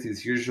sustainability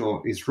as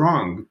usual is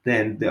wrong,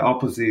 then the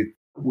opposite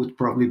would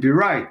probably be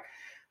right,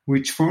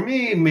 which for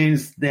me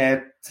means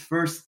that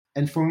first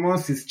and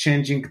foremost is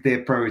changing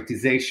the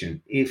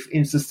prioritization. If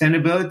in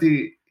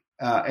sustainability,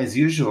 as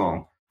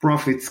usual,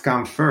 profits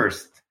come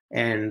first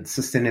and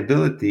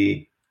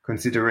sustainability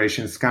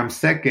considerations come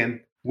second,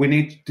 we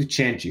need to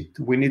change it.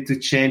 We need to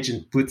change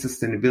and put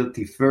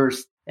sustainability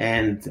first,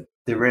 and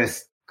the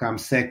rest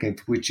comes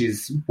second, which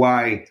is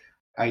why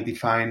I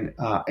define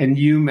a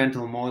new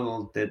mental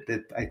model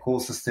that I call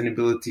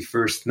sustainability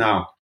first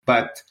now.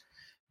 But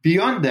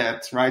beyond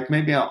that, right,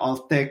 maybe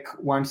I'll take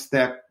one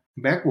step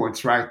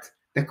backwards, right?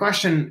 The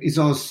question is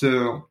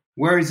also,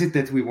 where is it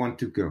that we want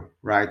to go,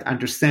 right?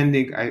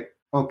 Understanding,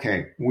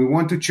 okay, we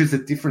want to choose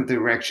a different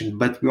direction,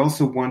 but we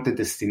also want a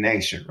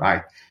destination,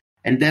 right?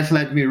 And that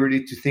led me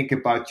really to think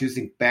about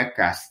using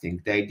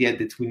backcasting, the idea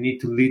that we need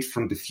to lead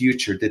from the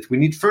future, that we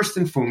need first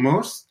and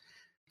foremost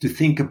to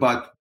think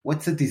about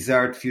what's a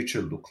desired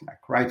future look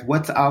like, right?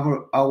 What's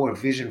our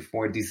vision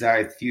for a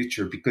desired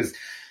future? Because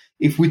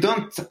if we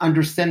don't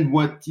understand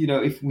what,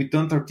 if we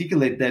don't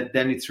articulate that,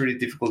 then it's really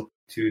difficult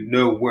to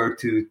know where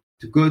to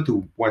go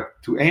to, what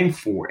to aim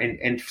for.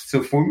 And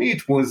so for me,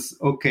 it was,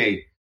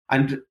 okay,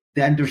 and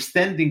the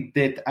understanding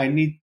that I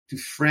need to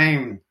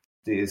frame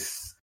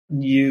this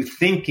new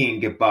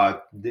thinking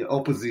about the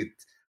opposite,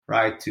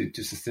 right, to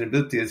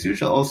sustainability as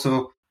usual,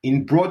 also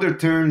in broader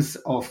terms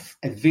of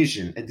a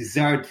vision, a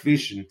desired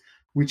vision,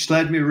 which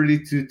led me really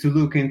to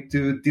look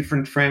into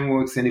different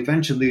frameworks and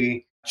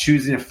eventually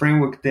choosing a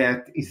framework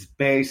that is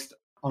based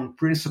on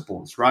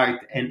principles, right?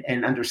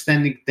 And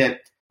understanding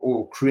that,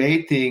 or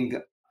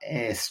creating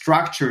a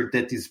structure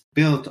that is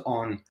built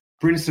on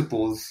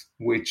principles,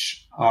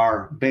 which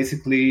are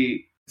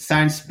basically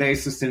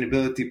science-based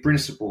sustainability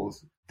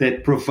principles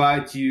that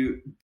provide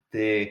you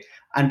the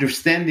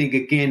understanding,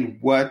 again,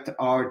 what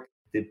are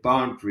the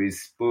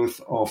boundaries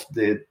both of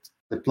the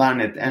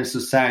planet and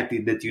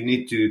society that you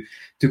need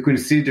to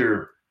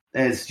consider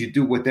as you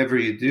do whatever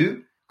you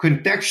do.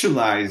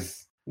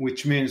 Contextualize,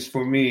 which means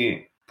for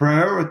me,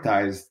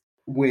 prioritize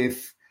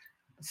with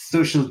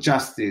social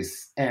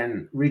justice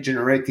and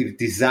regenerative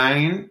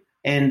design,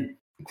 and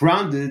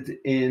grounded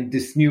in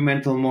this new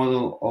mental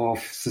model of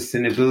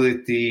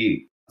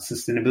sustainability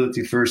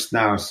first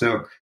now.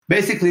 So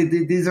basically,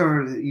 these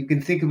are, you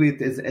can think of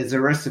it as a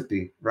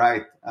recipe,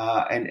 right?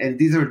 And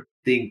these are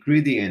the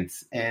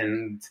ingredients,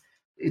 and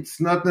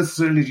it's not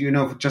necessarily,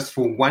 just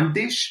for one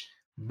dish,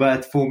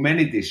 but for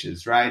many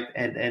dishes, right?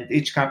 And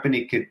each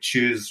company can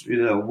choose,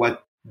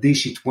 what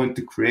dish it wants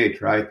to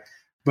create, right?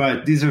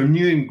 But these are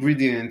new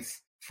ingredients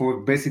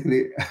for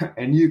basically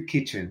a new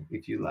kitchen,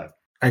 if you like.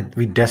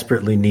 We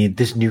desperately need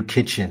this new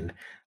kitchen.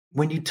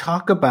 When you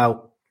talk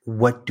about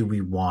what do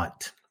we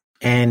want,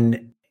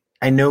 and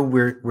I know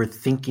we're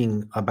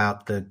thinking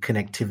about the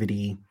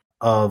connectivity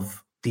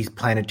of these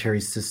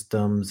planetary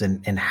systems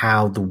and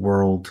how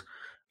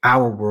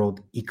our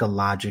world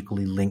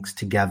ecologically links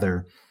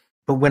together.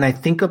 But when I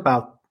think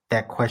about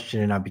that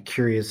question, and I'd be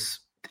curious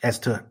as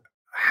to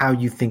how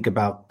you think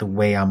about the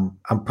way I'm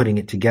putting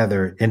it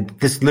together, and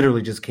this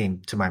literally just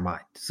came to my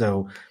mind.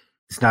 So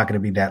it's not going to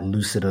be that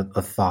lucid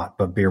a thought,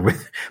 but bear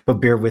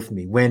with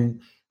me.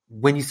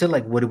 When you said,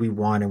 like, what do we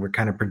want, and we're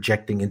kind of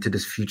projecting into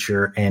this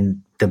future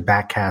and the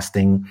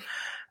backcasting,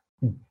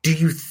 do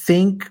you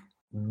think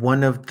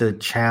one of the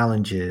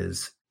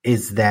challenges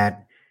is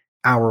that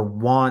our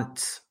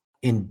wants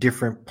in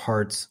different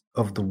parts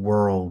of the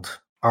world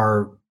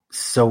are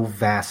so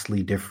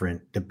vastly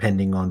different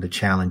depending on the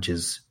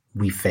challenges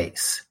we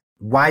face?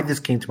 Why this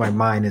came to my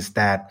mind is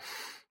that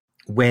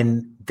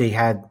when they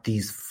had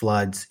these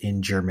floods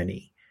in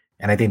Germany,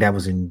 and I think that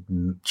was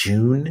in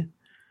June,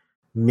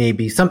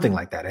 maybe something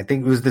like that. I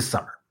think it was this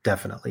summer,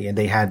 definitely. And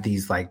they had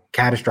these like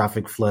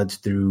catastrophic floods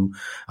through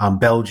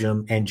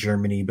Belgium and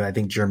Germany, but I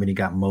think Germany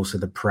got most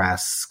of the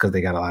press because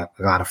they got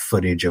a lot of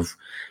footage of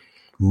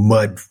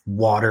mud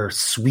water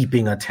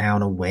sweeping a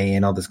town away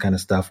and all this kind of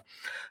stuff.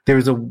 There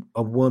was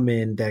a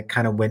woman that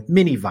kind of went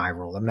mini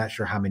viral. I'm not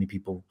sure how many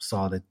people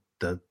saw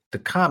the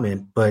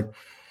comment, but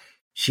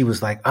she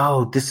was like,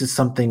 oh, this is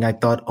something I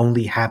thought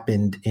only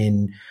happened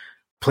in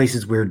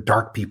places where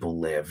dark people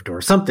lived,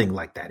 or something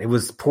like that. It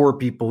was poor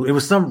people. It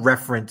was some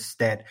reference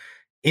that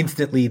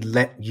instantly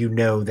let you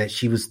know that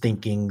she was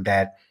thinking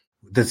that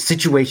the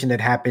situation that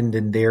happened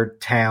in their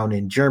town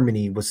in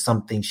Germany was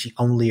something she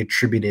only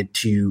attributed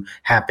to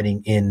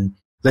happening in,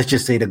 let's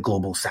just say, the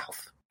global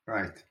South.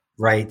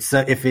 Right.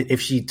 So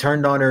if she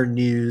turned on her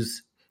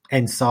news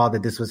and saw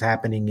that this was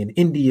happening in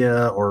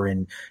India or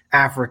in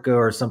Africa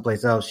or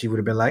someplace else, she would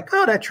have been like,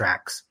 oh, that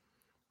tracks.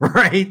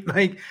 Right.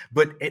 Like,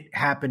 but it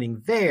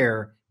happening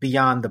there,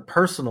 beyond the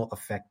personal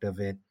effect of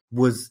it,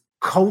 was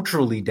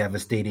culturally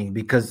devastating,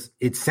 because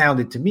it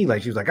sounded to me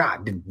like she was like,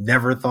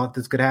 never thought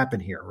this could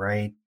happen here.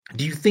 Right.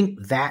 Do you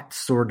think that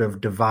sort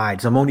of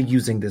divide, so I'm only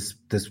using this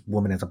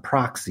woman as a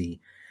proxy,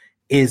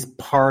 is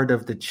part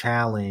of the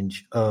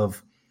challenge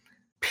of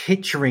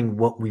picturing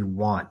what we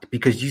want?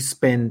 Because you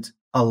spend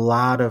a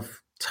lot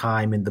of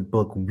time in the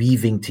book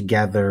weaving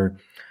together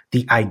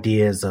the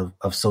ideas of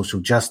social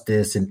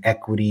justice and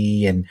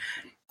equity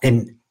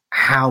and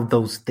how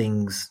those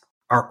things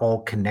are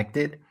all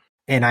connected.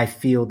 And I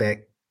feel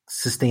that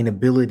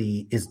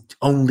sustainability is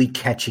only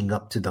catching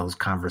up to those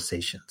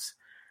conversations,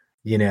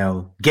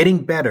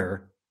 getting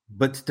better,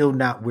 but still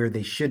not where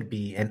they should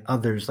be. And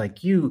others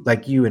like you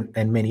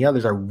and many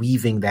others are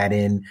weaving that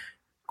in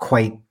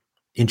quite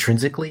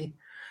intrinsically.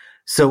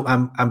 So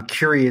I'm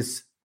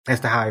curious as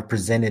to how I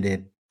presented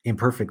it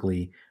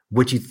imperfectly.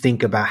 what you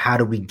think about how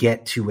do we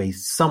get to a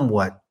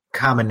somewhat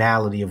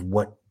commonality of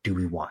what do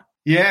we want?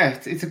 Yeah,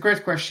 it's a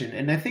great question.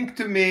 And I think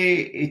to me,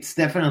 it's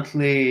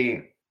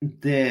definitely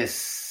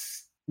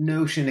this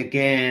notion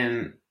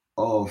again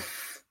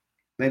of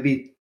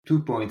maybe 2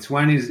 points.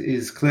 One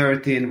is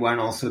clarity, and one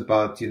also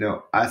about,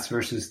 us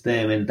versus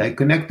them. And I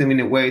connect them in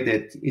a way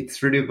that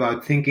it's really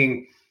about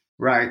thinking,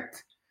 right,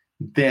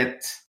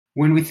 that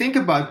when we think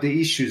about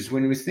the issues,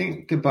 when we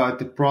think about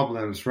the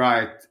problems,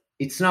 right,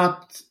 it's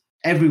not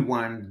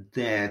everyone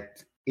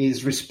that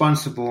is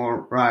responsible,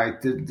 right?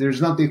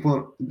 There's not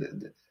equal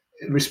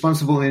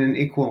responsible in an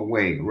equal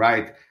way,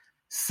 right?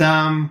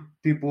 Some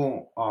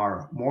people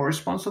are more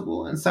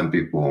responsible and some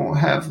people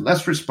have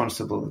less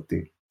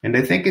responsibility. And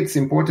I think it's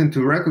important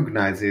to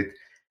recognize it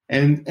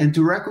and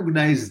to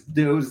recognize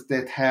those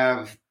that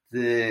have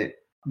the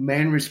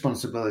main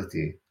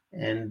responsibility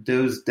and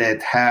those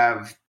that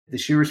have the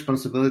sheer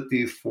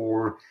responsibility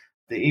for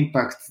the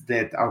impacts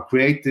that are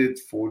created,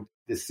 for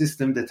the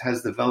system that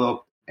has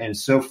developed and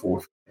so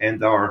forth,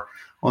 and are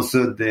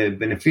also the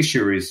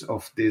beneficiaries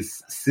of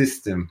this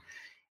system.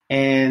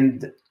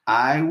 And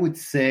I would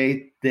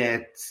say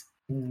that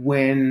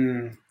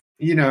when,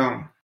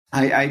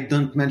 I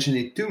don't mention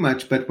it too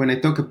much, but when I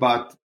talk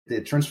about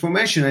the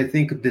transformation, I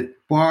think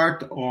that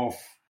part of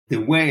the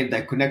way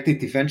that I connect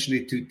it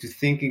eventually to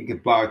thinking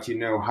about,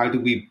 how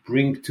do we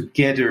bring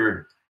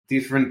together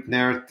different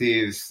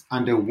narratives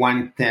under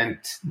one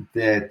tent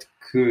that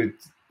could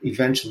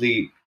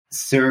eventually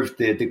serve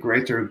the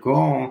greater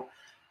goal.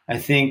 I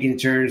think in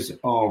terms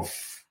of,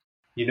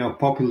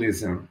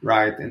 populism,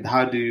 right? And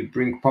how do you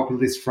bring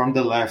populists from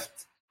the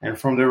left and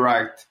from the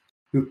right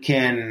who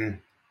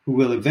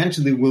will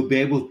eventually be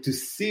able to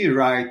see,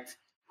 right,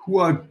 who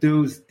are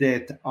those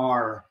that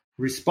are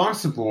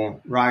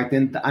responsible, right?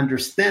 And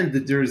understand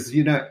that there's,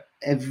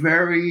 a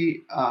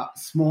very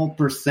small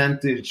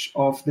percentage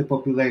of the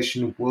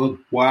population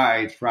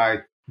worldwide,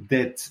 right,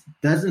 that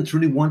doesn't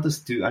really want us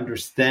to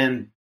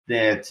understand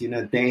that,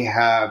 they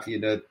have,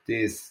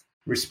 this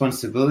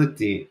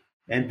responsibility,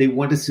 and they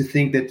want us to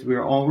think that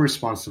we're all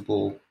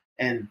responsible.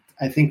 And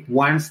I think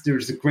once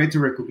there's a greater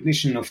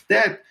recognition of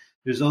that,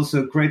 there's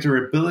also a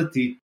greater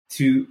ability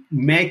to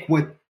make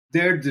what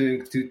they're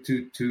doing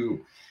to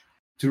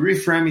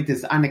reframe it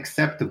as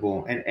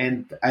unacceptable.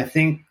 And I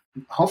think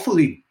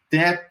hopefully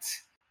that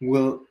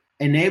will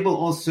enable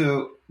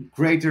also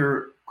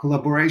greater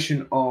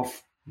collaboration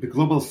of the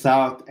global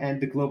South and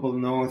the global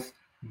North.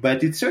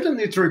 But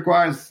it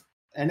requires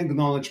an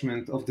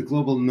acknowledgement of the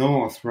global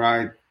North,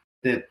 right?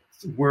 That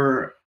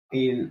we're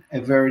in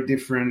a very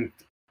different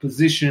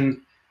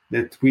position,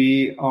 that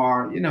we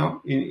are,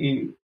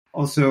 in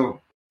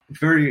also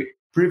very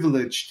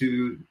privileged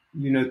to,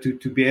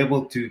 to be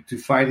able to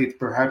fight it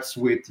perhaps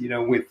with,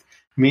 with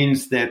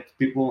means that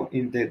people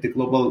in the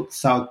global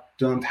South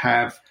don't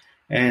have,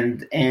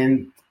 and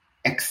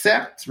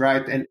accept,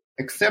 right? And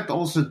accept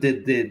also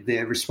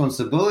the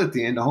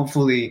responsibility and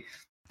hopefully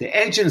the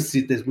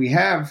agency that we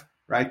have,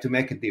 right, to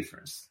make a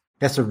difference.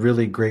 That's a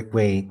really great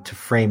way to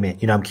frame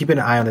it. I'm keeping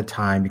an eye on the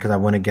time because I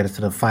want to get us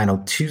to the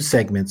final two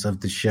segments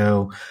of the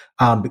show.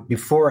 But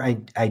before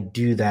I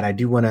do that, I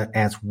do want to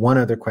ask one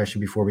other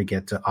question before we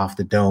get to Off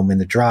the Dome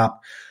and the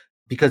Drop,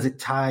 because it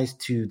ties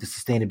to the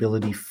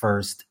sustainability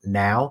first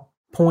now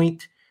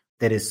point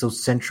that is so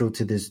central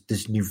to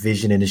this new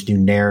vision and this new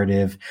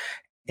narrative,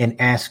 and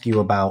ask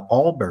you about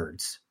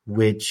Allbirds,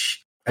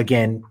 which,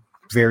 again,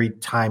 very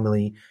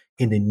timely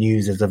in the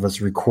news as of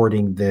us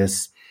recording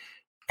this.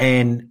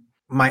 And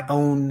my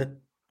own,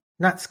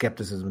 not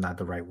skepticism, not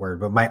the right word,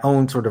 but my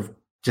own sort of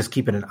just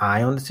keeping an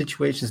eye on the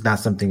situation is not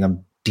something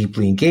I'm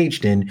deeply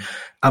engaged in.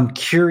 I'm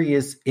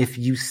curious if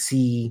you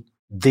see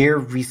their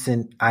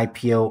recent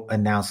IPO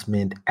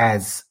announcement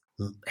as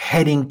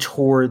heading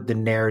toward the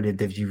narrative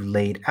that you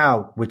laid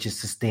out, which is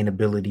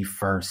sustainability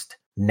first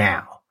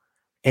now.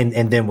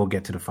 And then we'll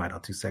get to the final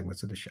two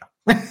segments of the show.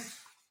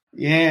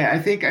 Yeah,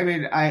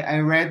 I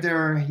read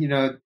their,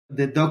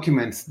 the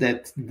documents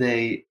that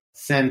they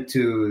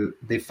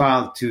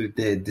filed to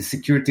the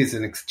Securities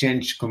and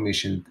Exchange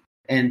Commission.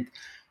 And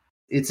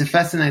it's a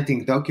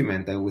fascinating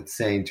document, I would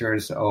say, in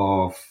terms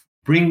of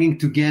bringing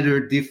together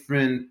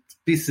different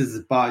pieces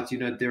about,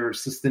 their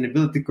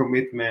sustainability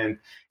commitment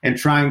and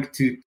trying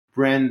to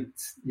brand,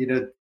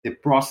 the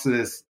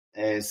process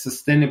as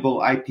sustainable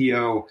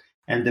IPO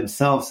and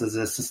themselves as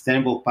a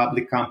sustainable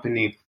public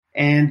company.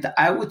 And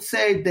I would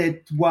say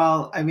that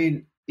while,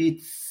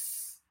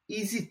 it's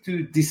easy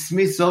to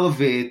dismiss all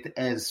of it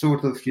as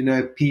sort of,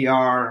 a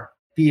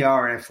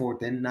PR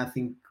effort and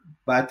nothing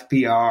but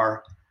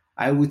PR,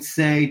 I would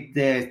say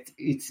that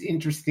it's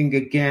interesting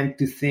again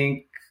to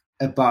think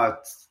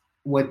about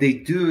what they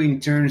do in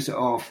terms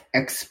of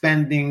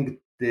expanding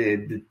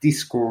the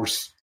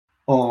discourse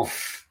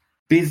of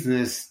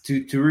business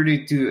to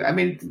really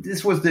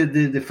this was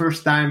the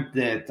first time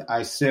that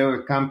I saw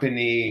a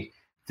company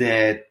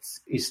that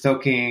is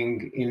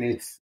talking in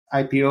its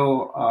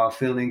IPO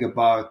feeling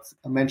about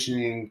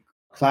mentioning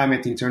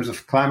climate in terms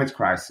of climate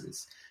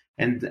crisis.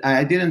 And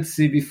I didn't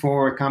see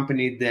before a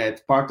company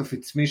that part of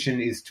its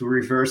mission is to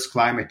reverse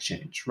climate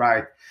change,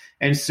 right?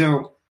 And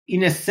so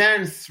in a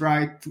sense,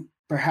 right,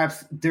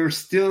 perhaps there's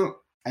still,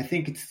 I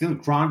think it's still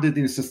grounded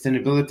in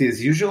sustainability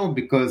as usual,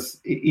 because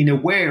in a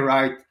way,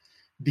 right,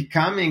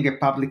 becoming a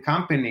public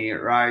company,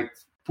 right,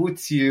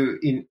 puts you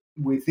in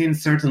within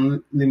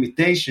certain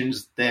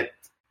limitations that,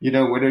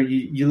 whether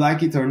you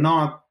like it or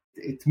not,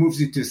 it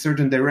moves you to a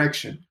certain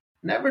direction.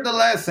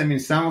 Nevertheless, I mean,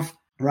 some of,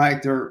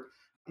 right, are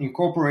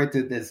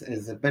incorporated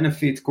as a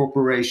benefit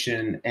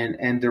corporation,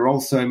 and they're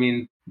also, I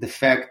mean, the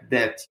fact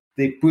that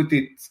they put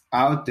it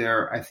out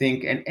there, I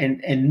think,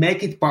 and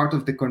make it part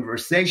of the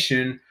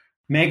conversation,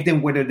 make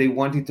them, whether they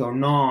want it or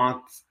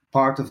not,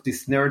 part of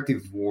this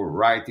narrative war,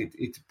 right?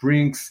 It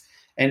brings,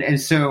 and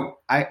so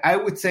I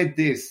would say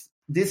this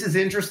is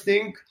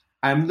interesting.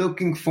 I'm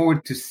looking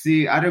forward to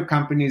see other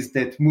companies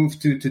that move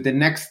to the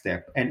next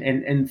step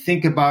and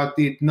think about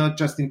it, not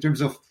just in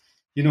terms of,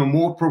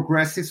 more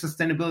progressive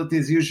sustainability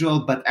as usual,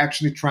 but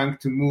actually trying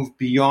to move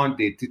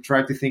beyond it, to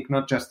try to think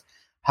not just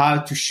how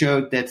to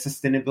show that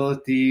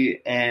sustainability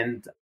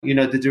and,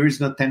 that there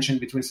is no tension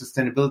between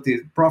sustainability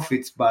and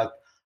profits, but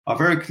are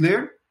very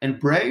clear and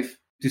brave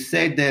to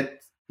say that,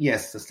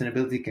 yes,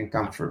 sustainability can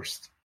come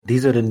first.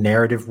 These are the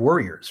narrative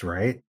warriors,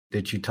 right,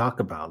 that you talk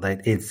about.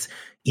 That it's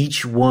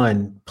each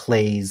one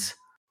plays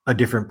a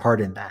different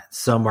part in that.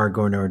 Some are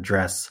going to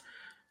address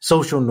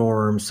social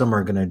norms. Some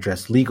are going to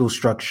address legal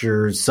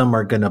structures. Some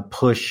are going to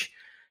push,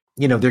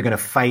 they're going to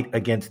fight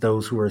against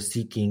those who are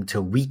seeking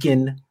to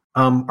weaken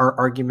our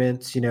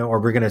arguments, or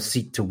we're going to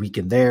seek to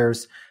weaken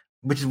theirs,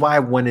 which is why I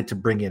wanted to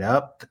bring it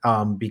up,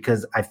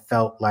 because I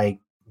felt like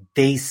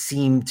they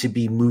seem to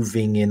be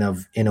moving in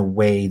a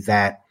way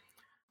that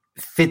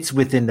fits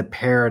within the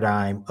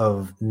paradigm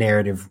of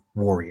narrative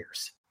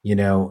warriors,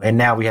 and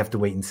now we have to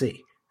wait and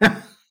see.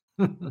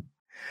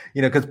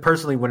 Because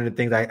personally, one of the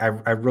things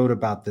I wrote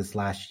about this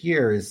last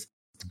year is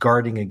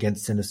guarding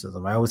against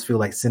cynicism. I always feel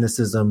like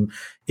cynicism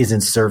is in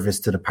service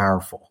to the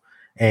powerful.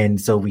 And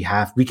so we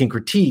can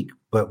critique,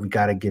 but we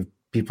got to give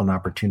people an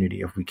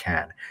opportunity if we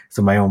can.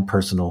 So my own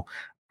personal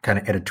kind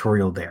of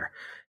editorial there.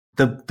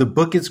 The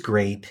book is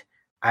great.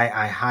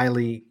 I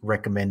highly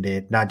recommend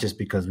it, not just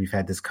because we've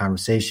had this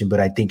conversation, but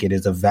I think it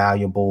is a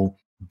valuable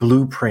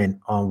blueprint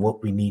on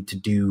what we need to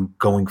do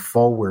going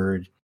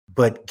forward,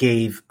 but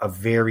gave a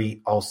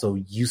very also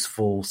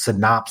useful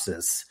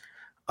synopsis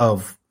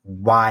of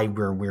why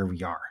we're where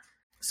we are.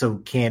 So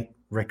can't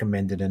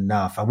recommend it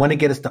enough. I want to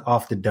get us to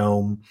Off the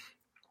Dome,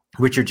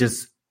 which are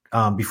just,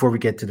 before we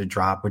get to the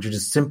drop, which are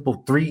just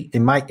simple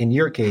in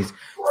your case,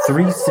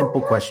 3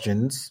 simple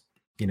questions.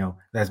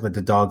 That's what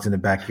the dogs in the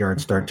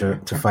backyard start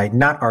to fight.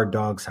 Not our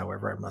dogs,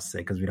 however, I must say,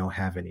 because we don't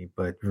have any,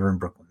 but we're in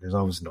Brooklyn. There's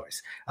always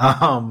noise.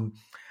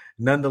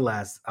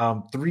 Nonetheless,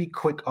 3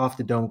 quick Off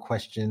the Dome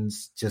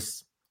questions,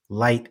 just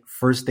light,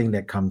 first thing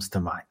that comes to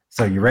mind.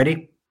 So you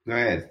ready? Go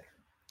ahead.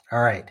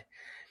 All right.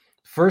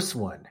 First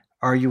one,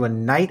 are you a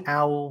night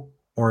owl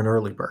or an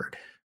early bird?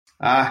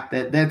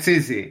 That's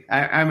easy.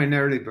 I'm an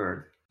early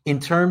bird. In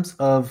terms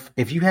of,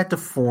 if you had to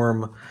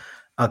form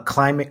a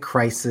climate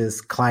crisis,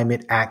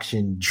 climate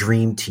action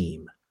dream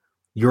team,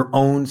 your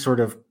own sort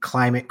of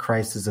climate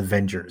crisis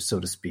Avengers, so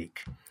to speak,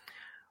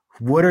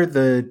 what are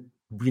the,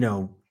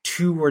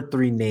 2 or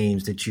 3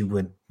 names that you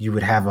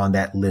would have on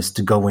that list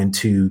to go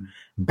into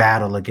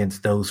battle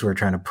against those who are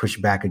trying to push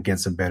back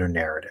against a better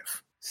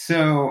narrative?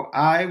 So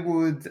I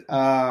would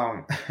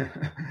I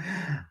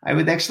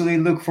would actually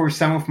look for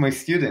some of my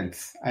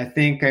students. I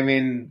think,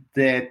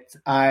 that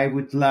I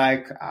would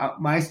like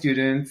my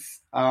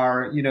students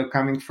are,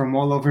 coming from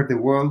all over the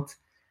world,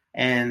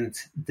 and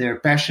they're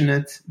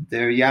passionate,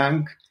 they're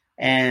young,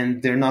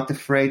 and they're not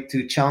afraid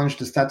to challenge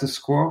the status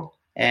quo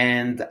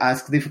and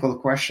ask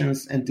difficult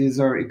questions. And these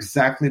are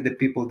exactly the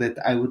people that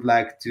I would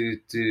like to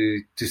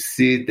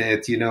see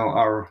that,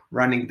 are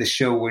running the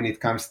show when it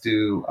comes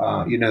to,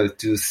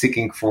 to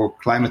seeking for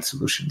climate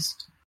solutions.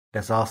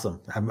 That's awesome.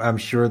 I'm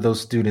sure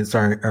those students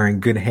are in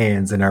good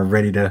hands and are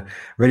ready to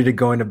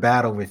go into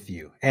battle with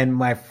you. And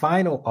my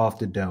final Off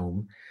the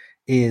Dome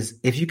is,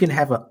 if you can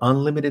have an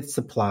unlimited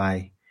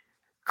supply,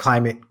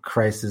 climate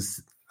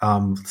crisis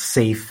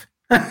safe,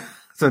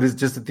 so it is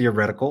just a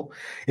theoretical,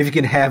 if you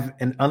can have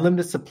an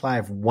unlimited supply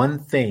of one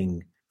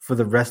thing for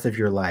the rest of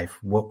your life,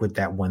 what would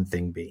that one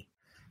thing be?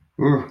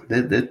 Ooh,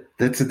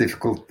 that's a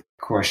difficult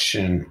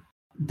question.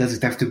 Does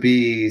it have to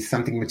be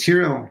something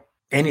material?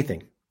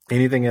 Anything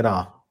at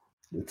all.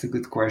 That's a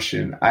good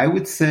question. I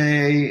would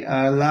say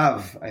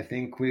love. I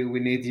think we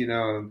need,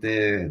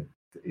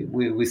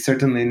 we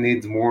certainly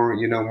need more,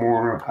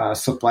 more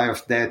supply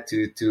of that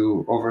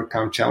to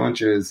overcome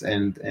challenges.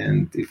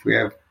 And if we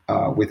have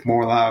with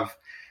more love,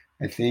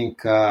 I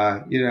think, it's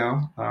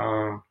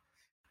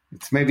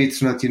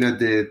not,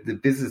 the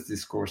business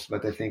discourse,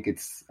 but I think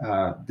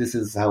this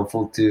is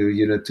helpful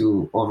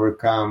to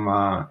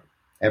overcome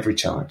every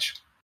challenge.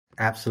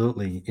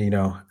 Absolutely.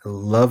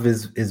 Love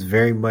is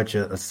very much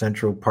a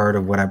central part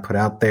of what I put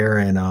out there.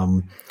 And,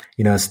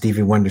 as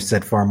Stevie Wonder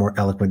said, far more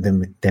eloquent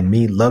than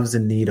me, love's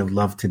in need of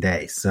love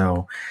today.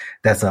 So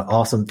that's an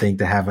awesome thing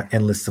to have an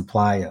endless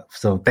supply of.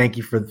 So thank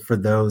you for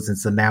those. And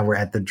so now we're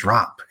at the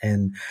drop,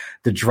 and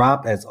the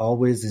drop, as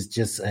always, is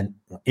just an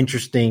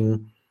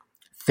interesting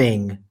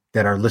thing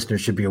that our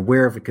listeners should be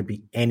aware of. It could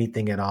be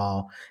anything at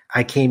all.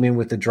 I came in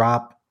with the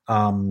drop.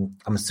 I'm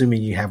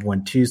assuming you have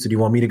one too. So do you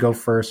want me to go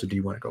first, or do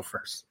you want to go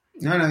first?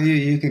 No,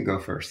 you can go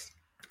first.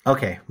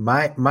 Okay.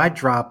 My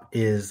drop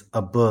is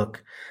a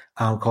book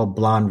called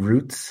Blonde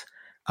Roots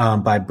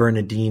by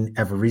Bernardine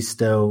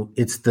Evaristo.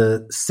 It's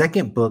the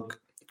second book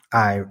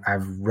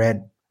I've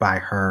read by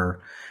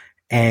her,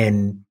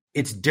 and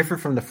it's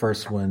different from the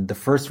first one. The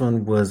first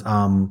one was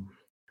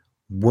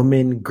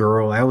Woman,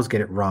 Girl. I always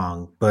get it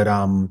wrong, but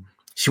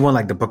she won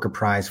like the Booker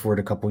Prize for it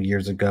a couple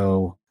years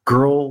ago.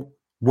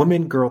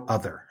 Woman, Girl,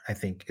 Other, I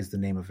think is the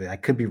name of it. I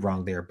could be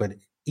wrong there, but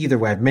either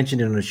way, I've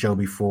mentioned it on the show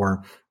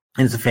before,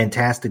 and it's a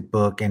fantastic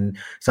book. And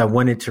so I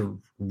wanted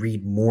to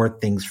read more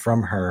things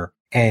from her.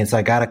 And so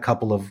I got a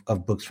couple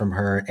of books from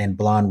her, and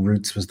Blonde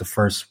Roots was the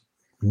first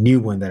new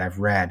one that I've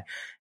read.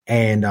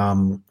 And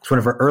it's one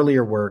of her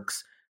earlier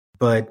works,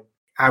 but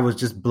I was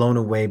just blown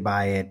away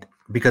by it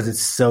because it's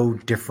so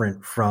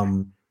different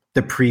from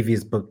the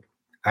previous book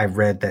I've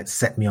read that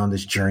set me on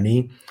this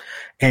journey.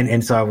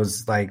 And so I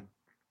was like,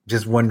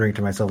 just wondering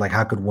to myself, like,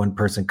 how could one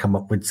person come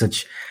up with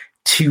such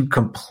two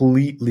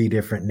completely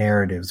different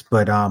narratives?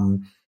 But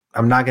I'm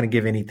not going to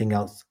give anything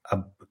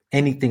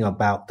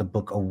about the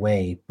book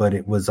away, but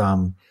it was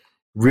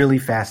really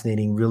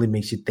fascinating, really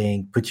makes you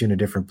think, puts you in a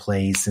different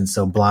place. And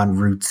so Blonde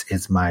Roots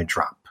is my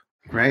drop.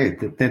 Great.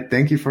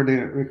 Thank you for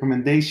the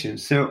recommendation.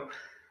 So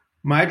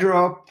my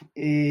drop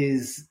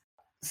is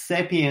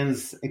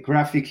Sapiens, A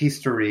Graphic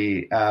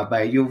History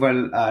by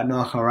Yuval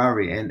Noah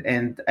Harari.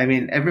 And I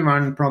mean,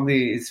 everyone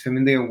probably is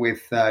familiar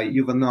with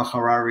Yuval Noah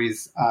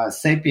Harari's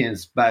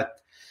Sapiens, but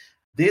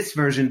this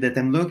version that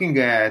I'm looking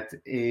at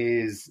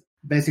is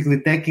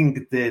basically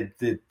taking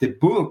the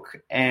book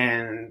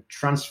and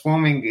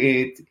transforming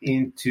it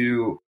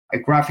into a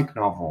graphic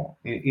novel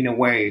in a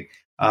way,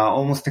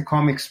 almost a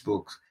comics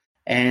book.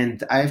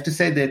 And I have to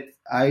say that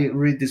I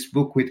read this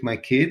book with my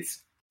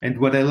kids. And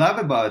what I love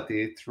about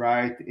it,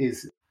 right,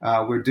 is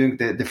we're doing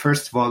the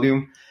first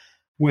volume.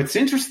 What's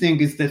interesting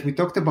is that we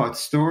talked about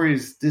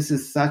stories. This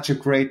is such a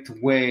great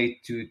way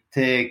to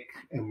take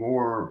a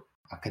more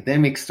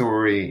academic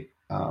story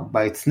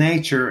by its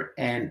nature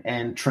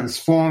and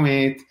transform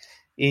it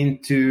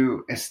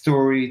into a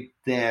story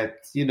that,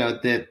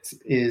 that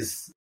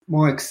is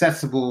more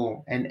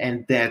accessible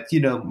and that,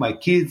 my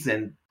kids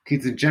and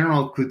kids in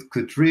general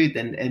could read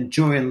and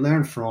enjoy and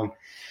learn from.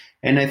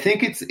 And I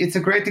think it's a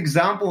great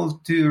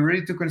example to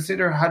really to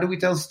consider, how do we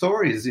tell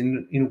stories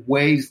in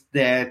ways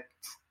that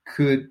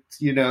could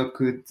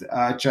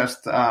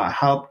just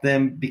help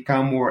them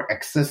become more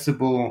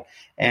accessible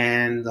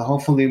and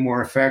hopefully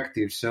more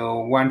effective. So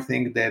one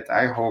thing that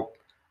I hope,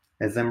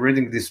 as I'm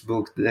reading this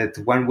book, that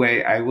one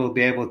way I will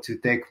be able to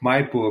take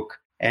my book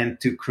and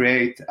to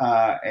create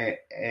a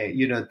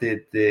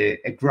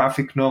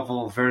graphic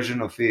novel version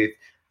of it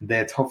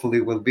that hopefully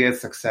will be as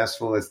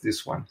successful as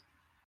this one.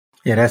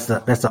 Yeah, that's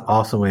an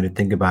awesome way to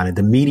think about it.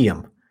 The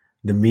medium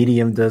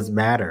does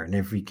matter. And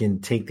if we can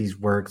take these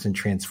works and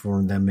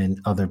transform them in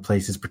other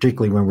places,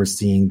 particularly when we're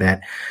seeing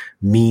that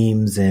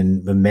memes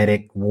and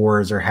mimetic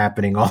wars are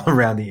happening all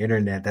around the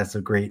internet, that's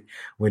a great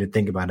way to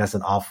think about it.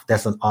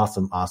 That's an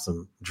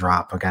awesome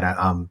drop. I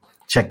gotta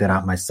check that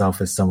out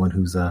myself as someone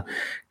who's a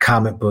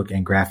comic book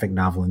and graphic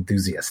novel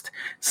enthusiast.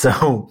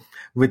 So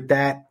with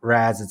that,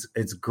 Raz,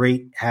 it's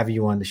great having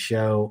you on the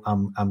show.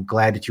 I'm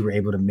glad that you were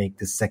able to make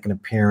this second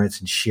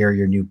appearance and share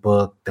your new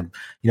book. The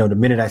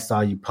minute I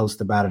saw you post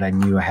about it, I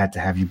knew I had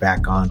to have you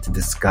back on to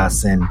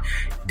discuss, and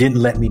didn't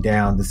let me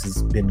down. This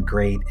has been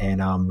great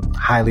and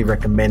highly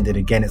recommended.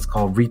 Again, it's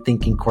called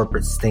Rethinking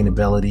Corporate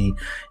Sustainability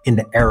in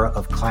the Era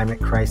of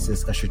Climate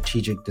Crisis, a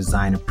Strategic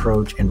Design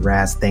Approach. And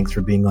Raz, thanks for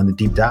being on the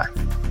Deep Dive.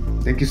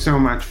 Thank you so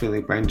much,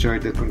 Philip. I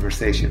enjoyed the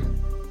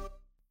conversation.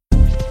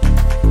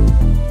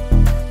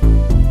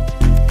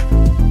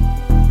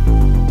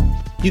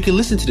 You can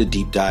listen to The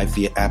Deep Dive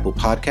via Apple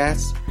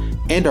Podcasts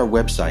and our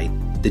website,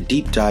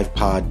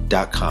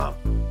 thedeepdivepod.com.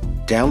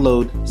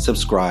 Download,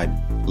 subscribe,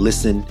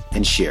 listen,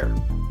 and share.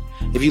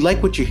 If you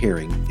like what you're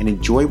hearing and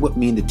enjoy what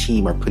me and the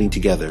team are putting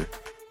together,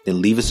 then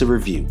leave us a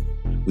review.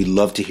 We'd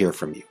love to hear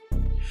from you.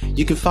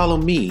 You can follow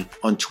me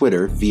on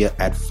Twitter via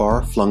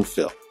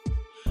 @FarFlungPhil.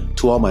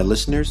 To all my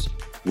listeners,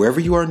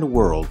 wherever you are in the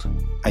world,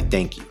 I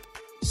thank you.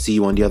 See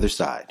you on the other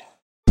side.